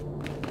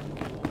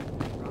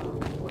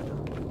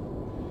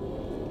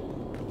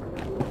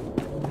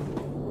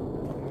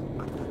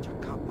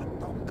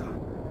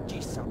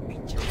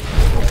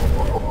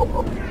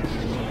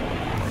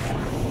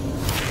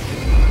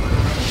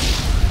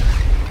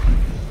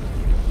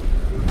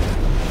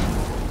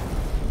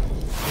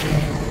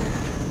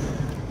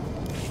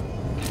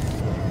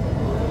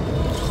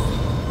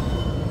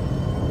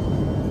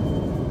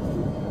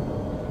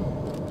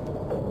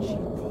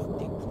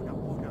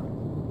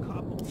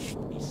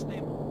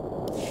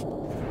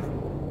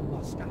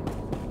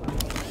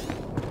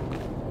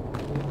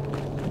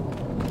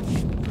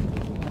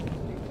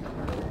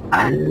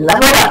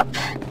 Level up.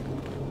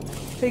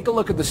 Take a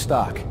look at the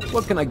stock.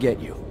 What can I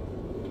get you?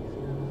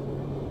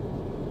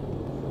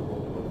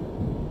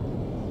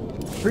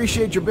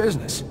 Appreciate your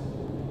business.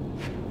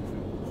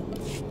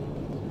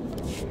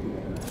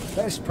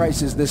 Best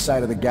prices this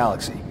side of the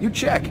galaxy. You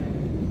check.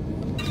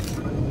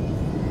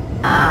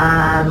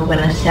 I'm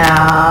gonna sell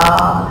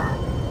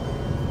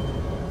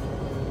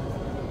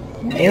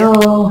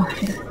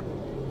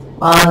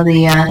all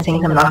the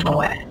things I'm not gonna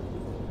wear.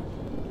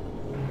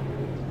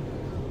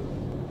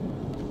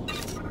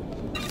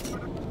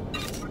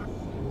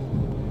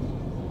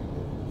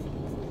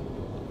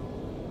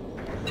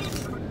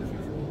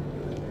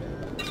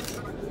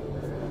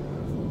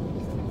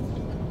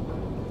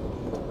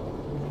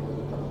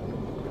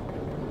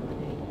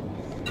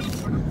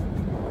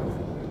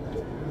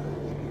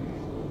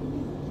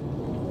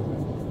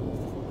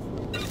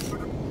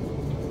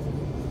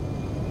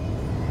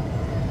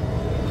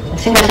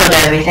 I think I sold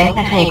everything.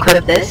 I can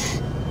equip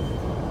this.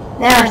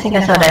 Yeah, I think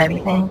I sold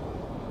everything.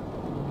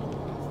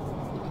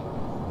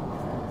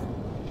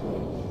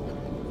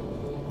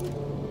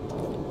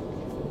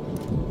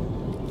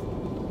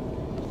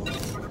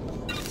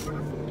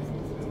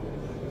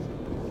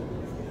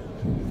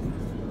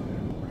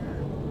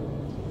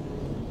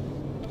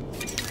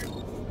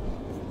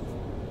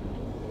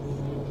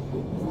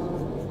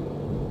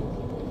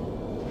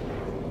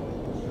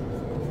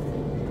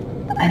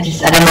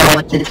 I don't know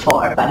what it's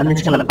for, but I'm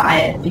just gonna buy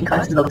it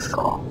because it looks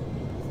cool.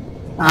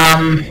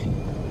 Buying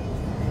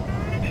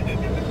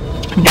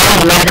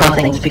medical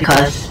things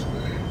because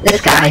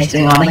this guy is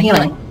doing all the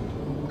healing.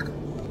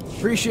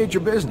 Appreciate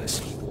your business.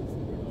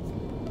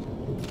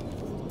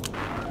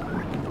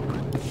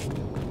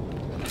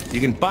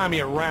 You can buy me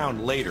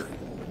around later.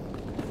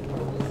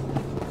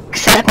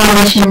 Accept one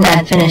mission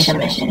and finish a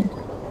mission.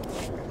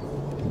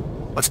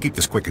 Let's keep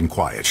this quick and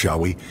quiet, shall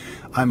we?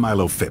 I'm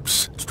Milo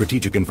Phipps,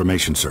 Strategic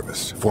Information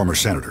Service, former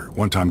senator,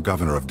 one-time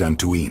governor of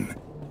Dantooine.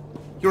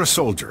 You're a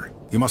soldier.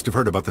 You must have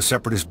heard about the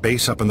Separatist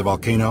base up in the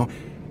volcano.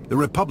 The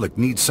Republic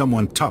needs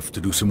someone tough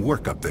to do some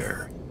work up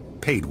there.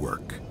 Paid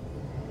work.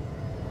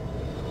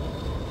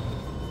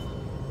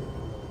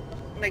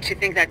 Makes you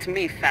think that's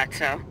me,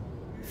 Fatso?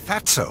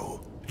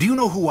 Fatso? Do you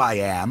know who I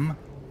am?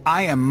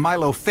 I am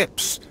Milo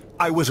Phipps.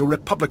 I was a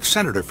Republic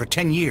senator for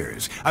 10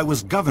 years. I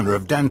was governor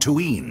of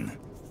Dantooine.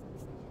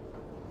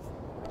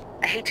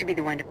 I hate to be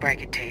the one to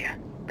break it to you,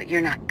 but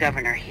you're not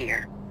governor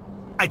here.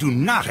 I do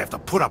not have to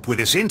put up with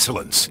this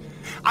insolence.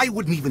 I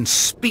wouldn't even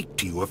speak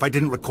to you if I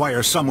didn't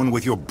require someone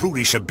with your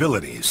brutish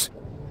abilities.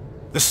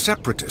 The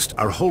Separatists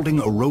are holding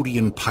a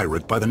Rhodian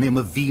pirate by the name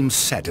of Veem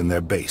Set in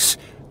their base.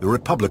 The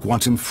Republic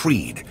wants him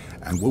freed,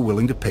 and we're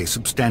willing to pay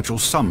substantial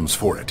sums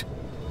for it.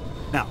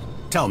 Now,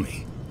 tell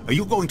me, are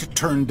you going to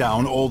turn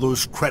down all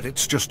those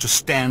credits just to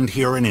stand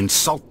here and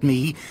insult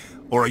me,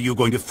 or are you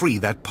going to free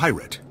that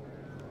pirate?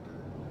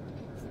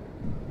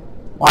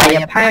 Why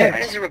a pirate? Why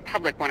does the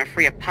Republic want to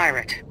free a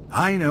pirate?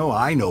 I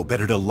know.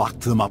 Better to lock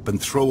them up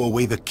and throw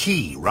away the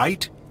key,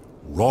 right?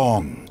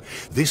 Wrong.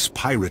 This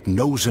pirate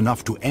knows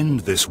enough to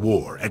end this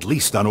war, at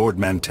least on Ord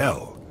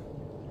Mantell.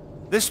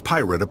 This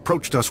pirate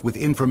approached us with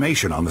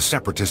information on the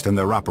Separatists and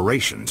their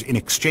operations in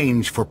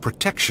exchange for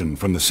protection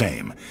from the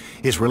same.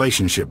 His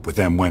relationship with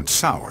them went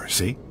sour,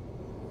 see?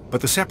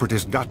 But the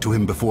Separatists got to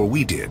him before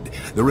we did.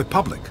 The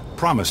Republic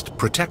promised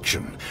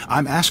protection.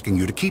 I'm asking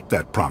you to keep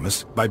that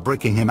promise by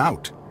breaking him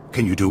out.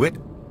 Can you do it?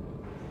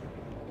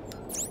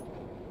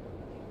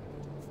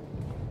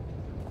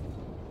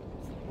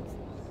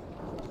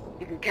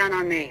 You can count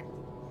on me.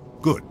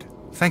 Good.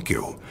 Thank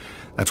you.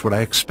 That's what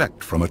I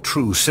expect from a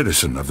true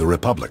citizen of the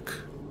Republic.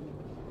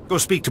 Go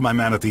speak to my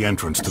man at the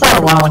entrance to the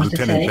port,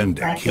 Lieutenant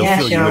Bendick. He'll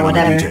fill you in on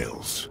the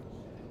details.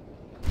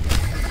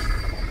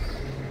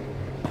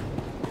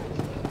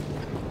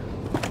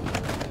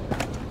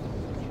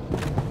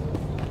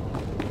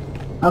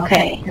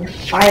 Okay, and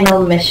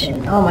final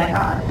mission. Oh my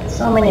god,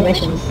 so many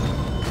missions.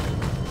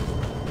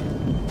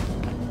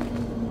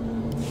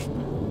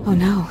 Oh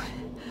no.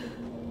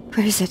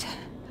 Where is it?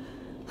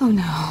 Oh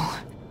no.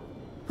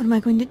 What am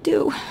I going to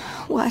do?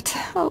 What?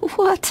 Oh,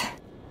 what?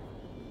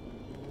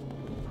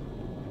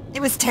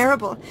 It was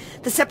terrible.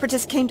 The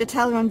Separatists came to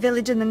Talaron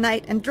village in the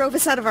night and drove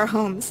us out of our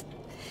homes.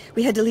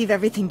 We had to leave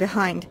everything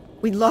behind.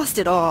 We'd lost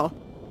it all.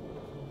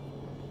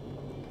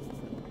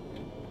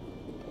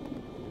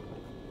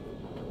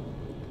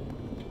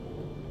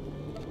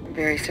 I'm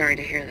very sorry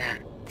to hear that.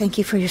 Thank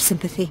you for your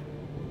sympathy.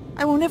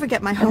 I won't ever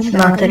get my home That's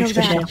back, not I know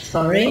expression that. of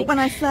sorry. But when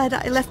I fled,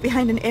 I left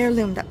behind an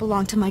heirloom that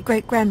belonged to my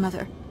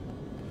great-grandmother.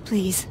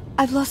 Please,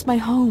 I've lost my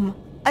home.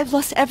 I've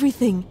lost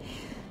everything.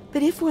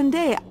 But if one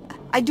day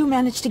I do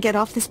manage to get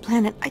off this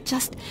planet, I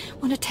just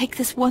want to take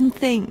this one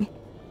thing.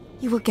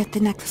 You will get the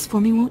necklace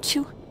for me, won't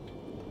you?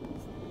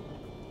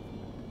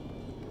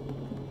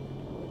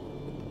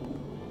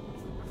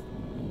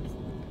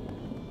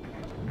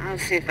 I'll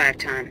see if I have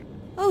time.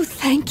 Oh,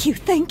 thank you,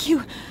 thank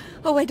you.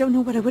 Oh, I don't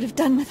know what I would have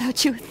done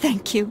without you.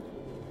 Thank you.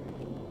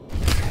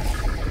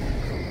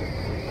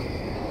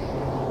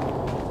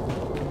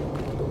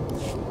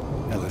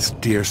 Ellis,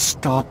 dear,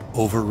 stop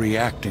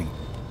overreacting.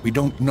 We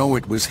don't know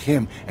it was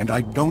him, and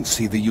I don't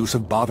see the use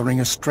of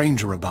bothering a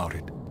stranger about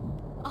it.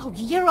 Oh,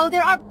 Hero,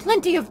 there are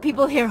plenty of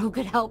people here who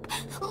could help.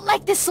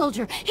 Like this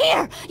soldier.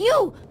 Here!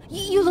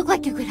 You look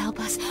like you could help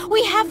us.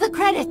 We have the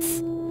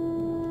credits.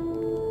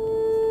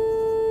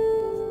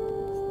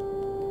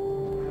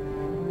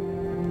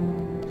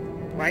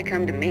 Why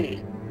come to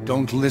me?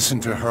 Don't listen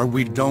to her.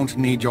 We don't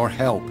need your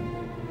help.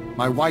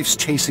 My wife's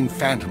chasing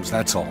phantoms,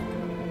 that's all.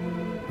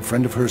 A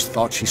friend of hers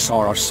thought she saw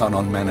our son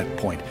on Manet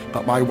Point,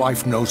 but my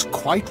wife knows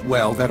quite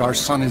well that our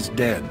son is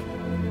dead.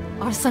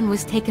 Our son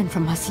was taken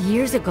from us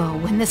years ago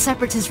when the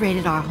Separatists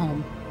raided our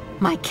home.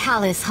 My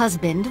callous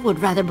husband would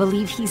rather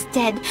believe he's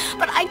dead,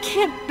 but I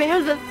can't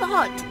bear the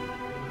thought.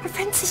 Her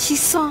friend says she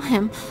saw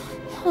him.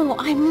 Oh,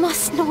 I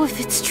must know if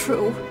it's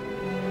true.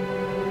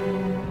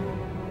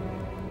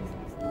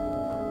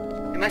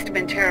 It must have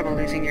been terrible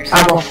losing your son.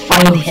 I will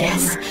find him,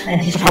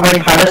 and he's probably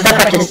part of the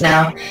Separatists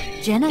now.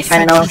 Jenna if I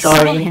said know she saw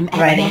story him at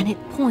writing.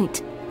 Manet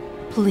Point.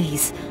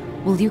 Please,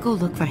 will you go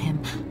look for him?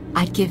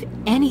 I'd give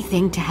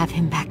anything to have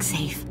him back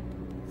safe.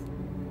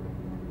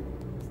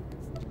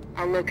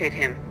 I'll locate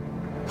him.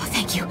 Oh,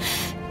 thank you.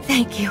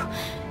 Thank you.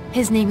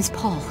 His name's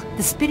Paul,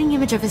 the spitting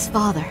image of his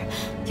father.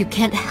 You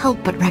can't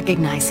help but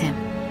recognize him.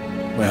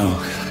 Well,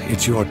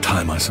 it's your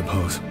time, I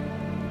suppose.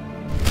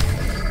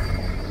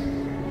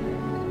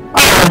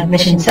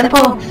 Mission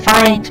simple,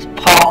 find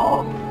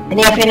Paul.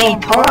 Any of you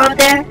need Paul out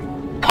there?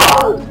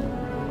 Paul?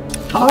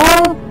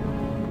 Paul?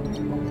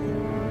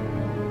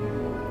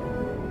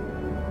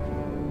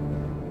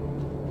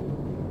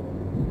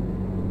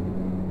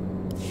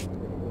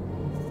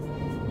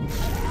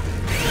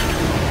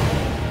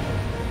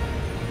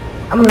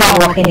 I'm not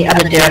walking the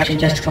other direction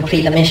just to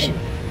complete the mission.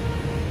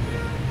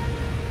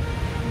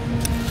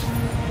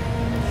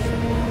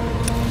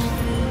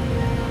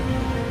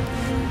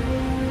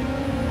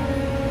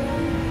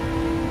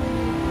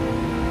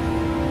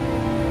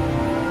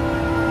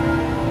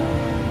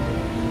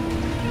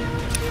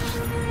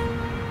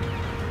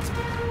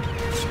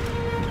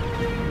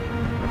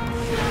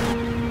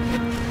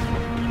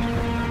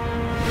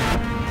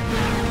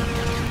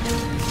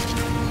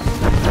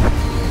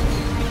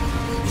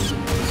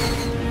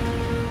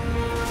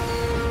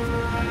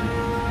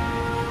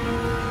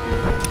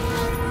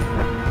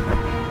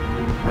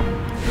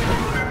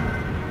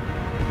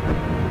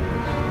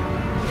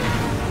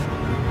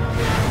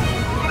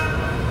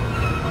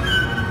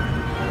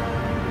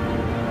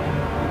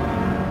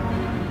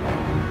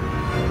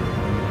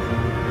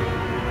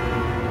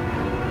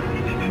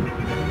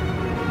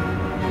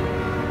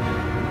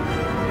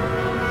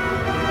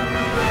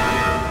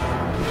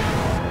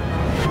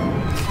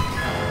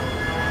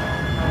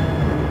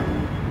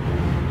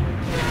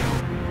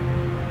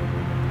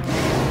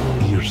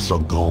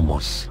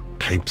 Irsogomos,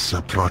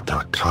 Kaipsa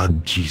Prata,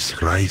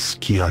 Kajis Rais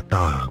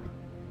Kiata,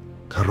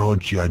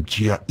 Karogia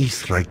Gia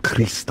Israel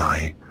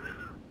Christai,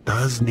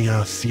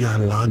 Dasnia Sia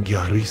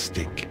Lagia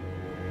Ristik.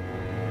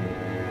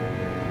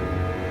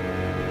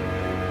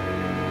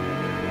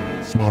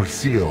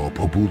 Smarcio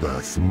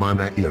Pobudas,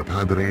 Mana Ir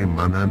Padre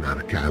Mana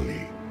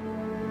Narcali.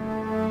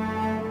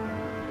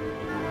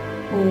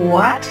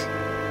 What?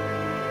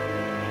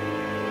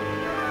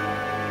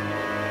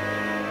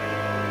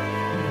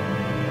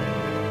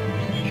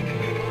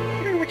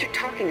 I don't know what you're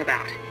talking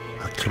about.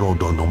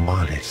 Atrodo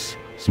Nomales,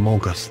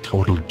 Smogas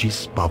Total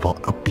Gis Bavo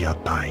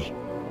Apiatai.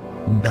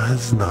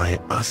 Daznai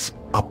As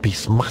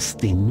Apis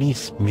Masti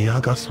Nis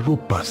Miagas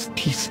Rupas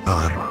Tis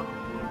Ara.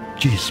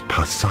 Gis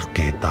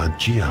Pasake Da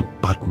Gia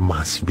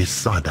Batmas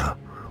Visada,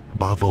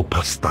 Bavo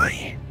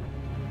Pastai.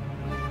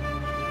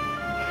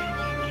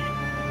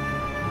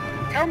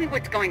 Tell me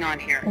what's going on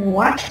here.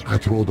 What?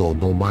 Atrodo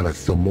Nomales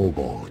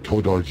Somogo,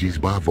 Todo Gis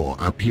Bavo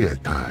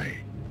Apietai.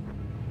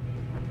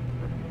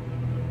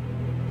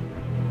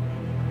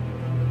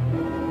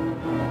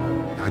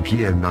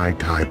 Apia Nai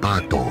Tai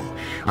Bato,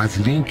 as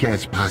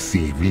Linkes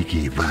Passi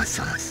Viki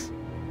Vasas.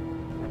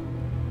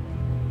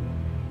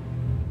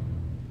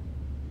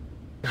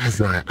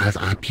 As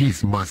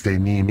Apis Maste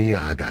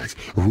Nimiadas,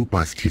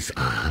 Rupas Tis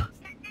A.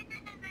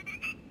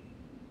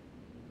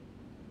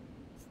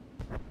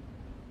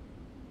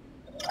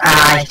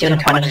 I still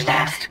don't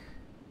understand.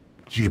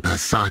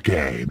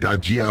 Jipasake, da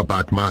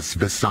Giabat Mas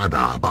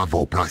Visada,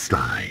 Bavo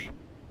Prastai.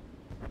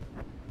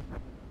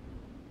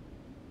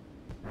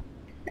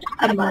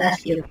 I'm gonna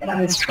ask you, but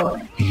I'm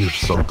scrolling.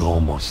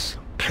 Irsogomos,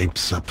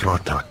 Kaipsa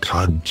Prata,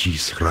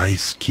 Kajis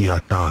Rais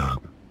Kiata,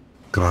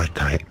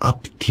 Gratai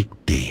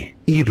Aptikte,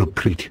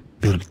 Iruprit,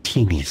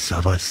 Vertini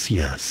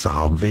Savasia,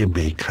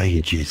 Savebe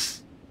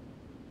Kaijis.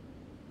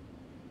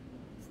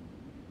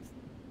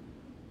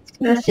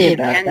 Let's see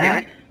about Can do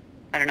that. it.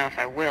 I don't know if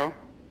I will.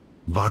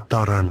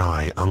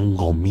 Vataranai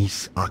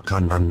Angomis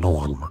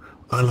Akananorm,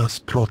 Alas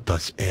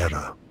Protas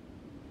Era.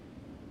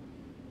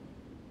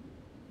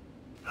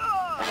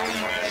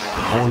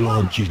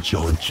 Hologi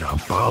Georgia,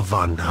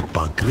 Bavana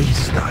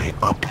Bagristai,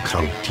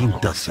 Upcount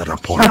Tintas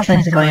Rapport.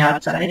 Something's going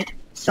outside.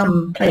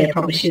 Some player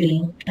probably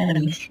shooting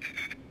enemies.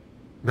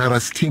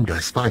 Naras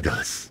Tingas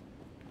Fagas.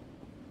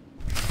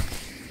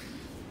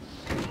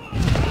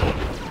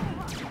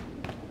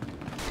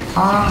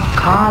 Oh,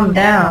 calm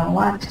down.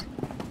 What?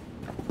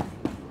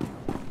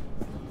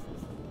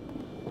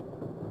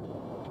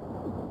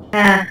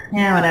 Yeah,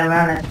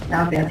 whatever.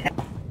 That'll be okay.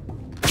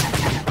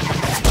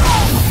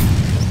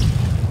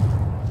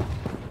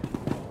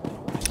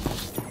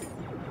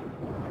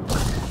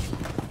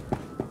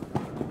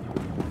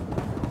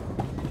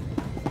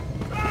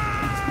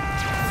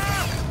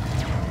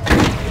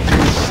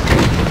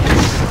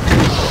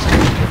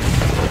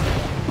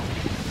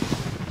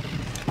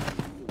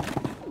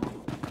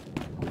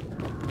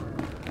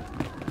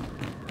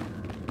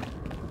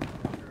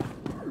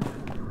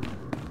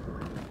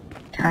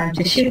 Time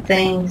to shoot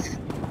things.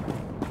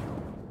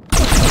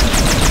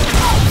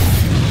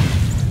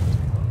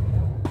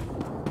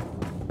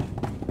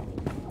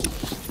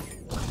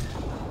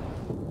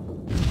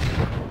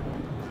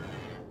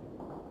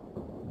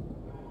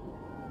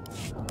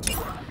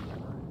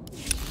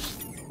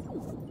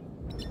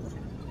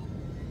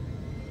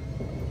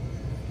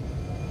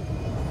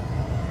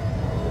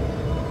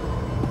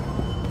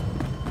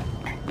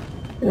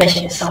 The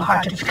mission is so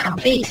hard to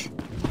complete.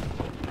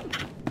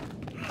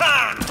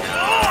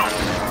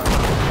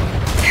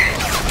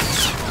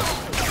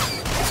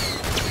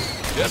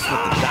 Just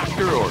what the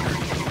doctor ordered.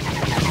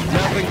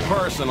 Nothing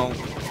personal.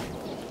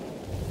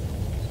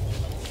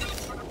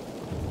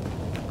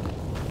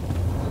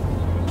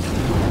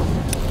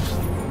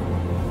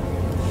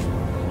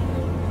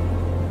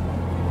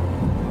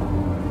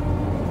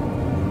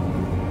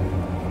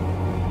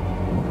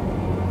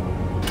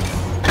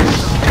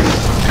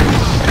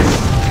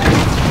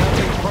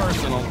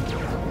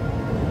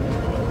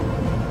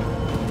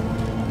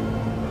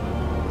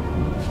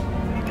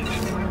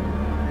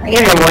 I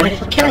get rewarded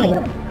for killing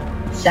them.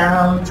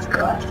 Sounds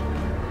good.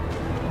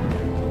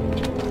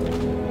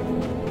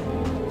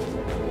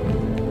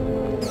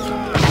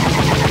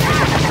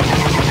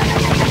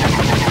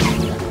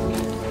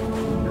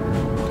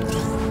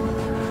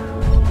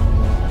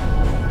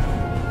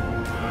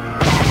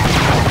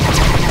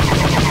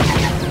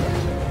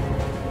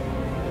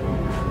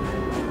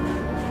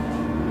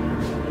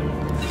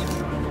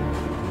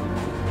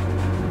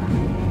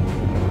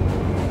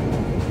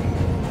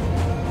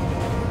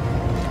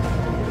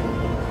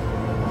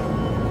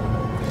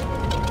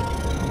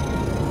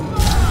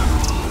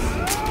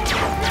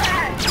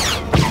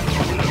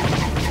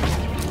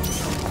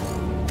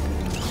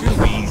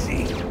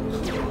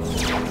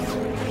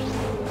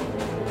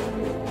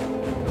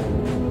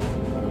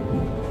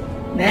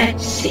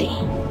 Let's see.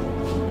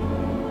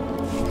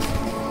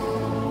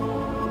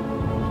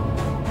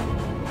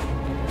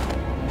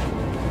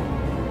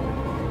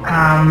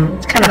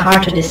 It's kind of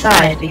hard to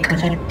decide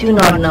because I do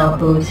not know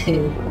who's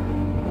who.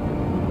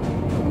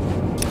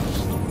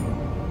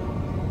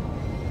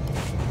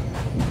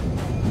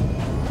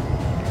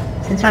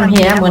 Since I'm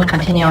here, I'm going to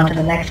continue on to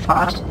the next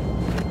part. Sometimes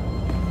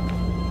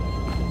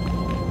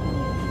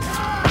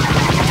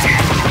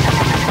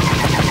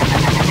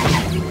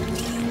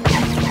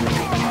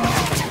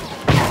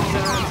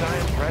I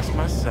impress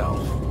myself.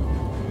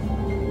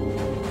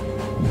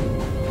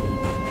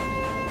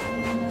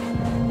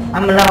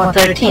 I'm level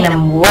 13,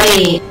 I'm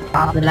way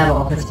off the level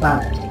of this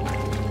planet.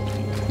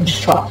 I'm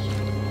just 12.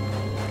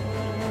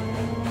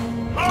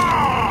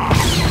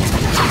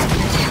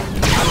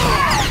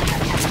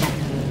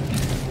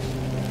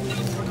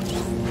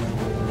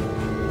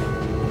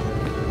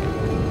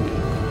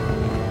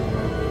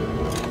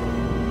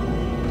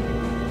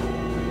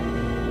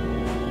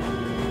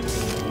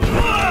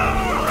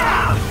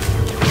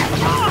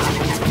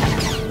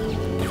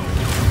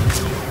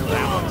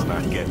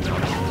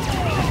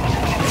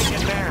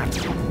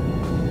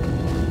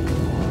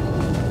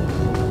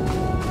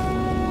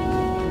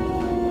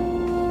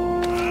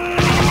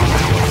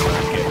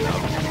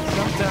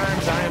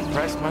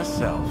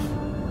 Myself.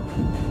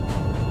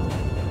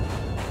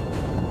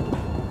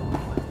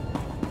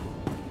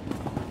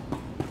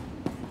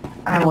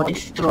 I will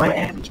destroy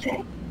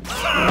everything.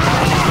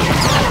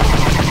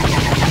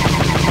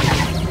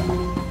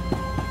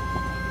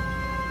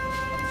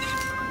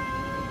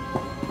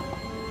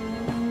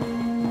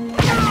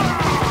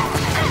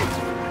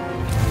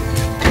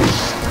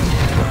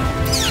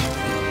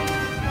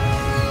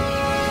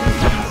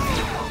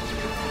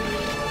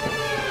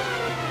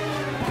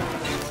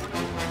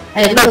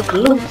 Hey, look,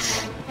 loot!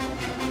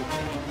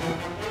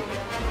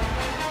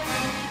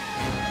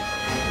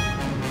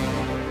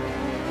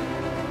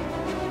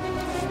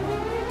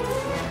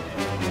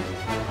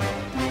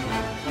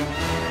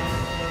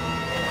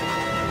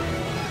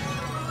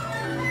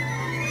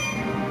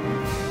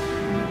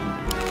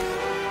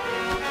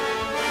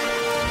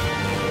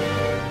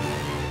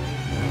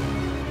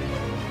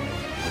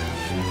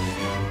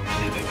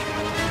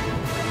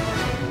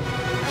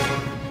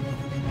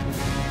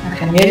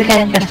 Okay, you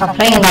can stop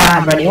playing now,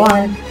 I've already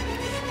won.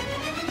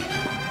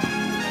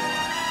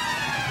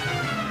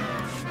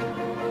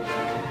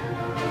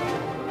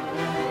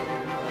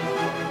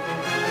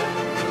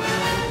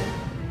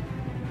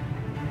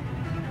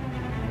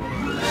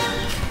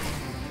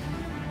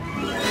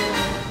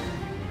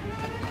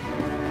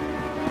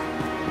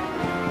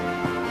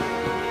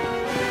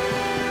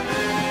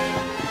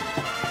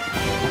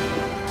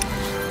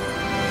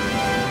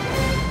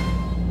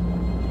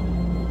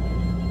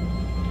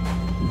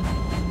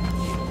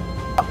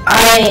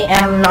 I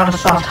am not a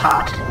soft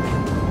heart,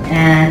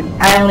 and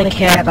I only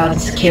care about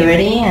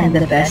security and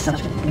the best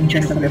of the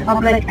interests of the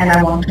Republic, and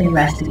I want to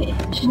investigate,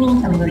 which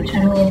means I'm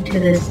returning into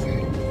this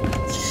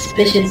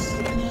suspicious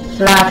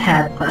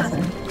flathead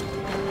person.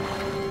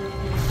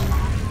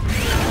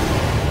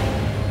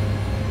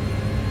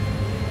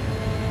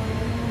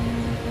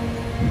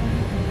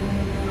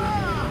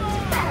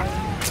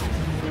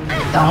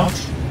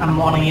 Don't, I'm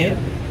warning you,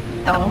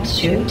 don't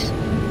shoot,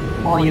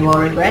 or you will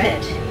regret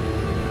it.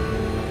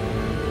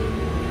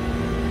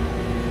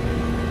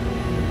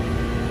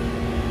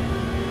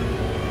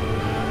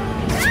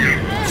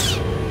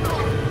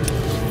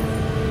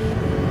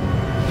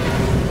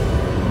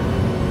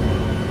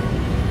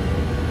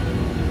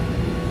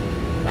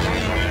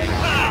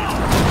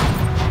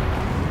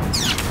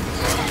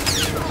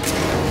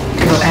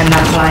 End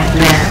up like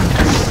them.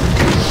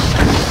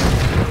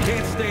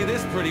 Can't stay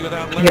this pretty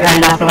without You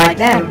end up like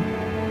them.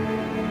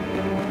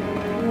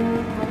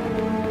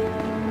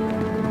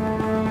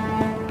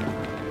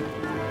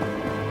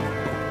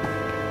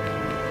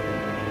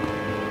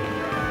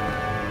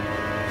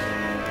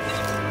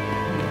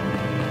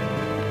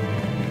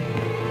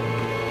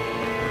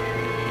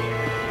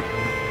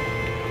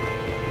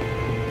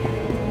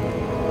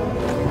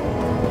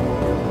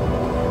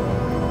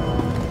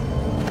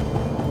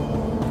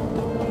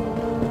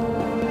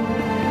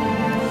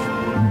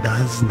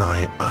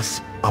 Daznai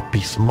as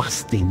apis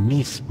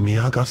mastinis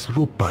miagas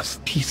rupas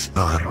tis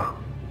ara.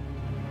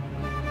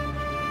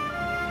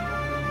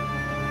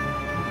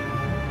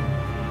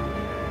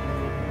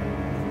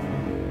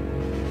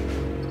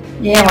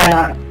 Yeah, why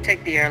not?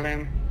 Take the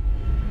heirloom.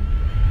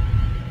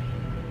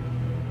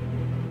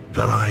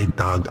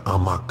 Vrijdag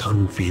ama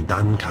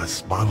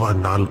confidankas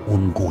bavanal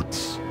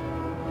unguts.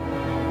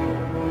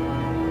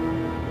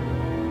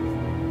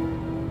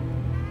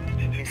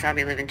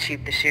 Misabi living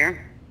cheap this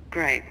year?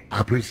 Great.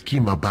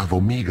 Apriskima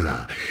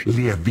bavomigra,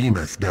 lia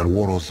vimes del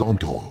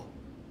horizonto.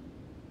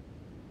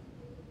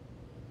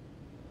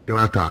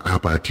 Grata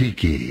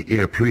apatiki,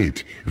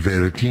 eprit,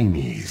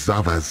 vertini,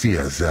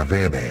 zavazia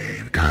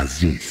zavebe,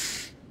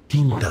 kazis.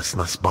 Tintas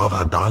nas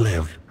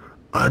bavadalev,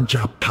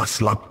 aja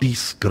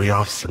paslaptis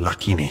griafs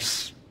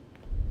lakinis.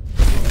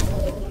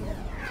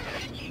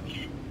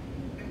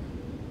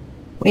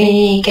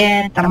 We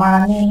get the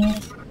money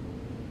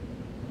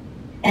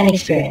and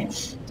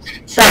experience.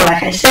 So,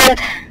 like I said,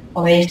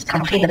 always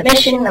complete the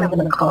mission. I'm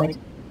gonna call it.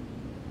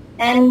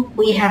 And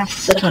we have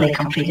certainly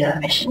completed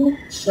the mission.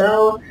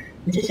 So,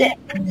 this is it.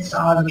 This is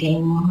all the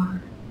game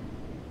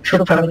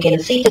should probably get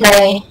to see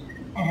today.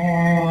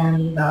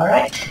 And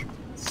alright,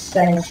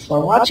 thanks for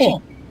watching.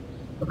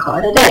 we'll call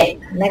it a day.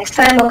 Next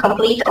time we'll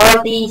complete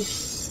all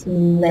these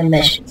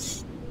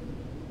missions.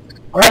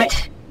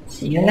 Alright,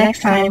 see you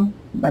next time.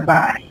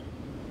 Bye-bye.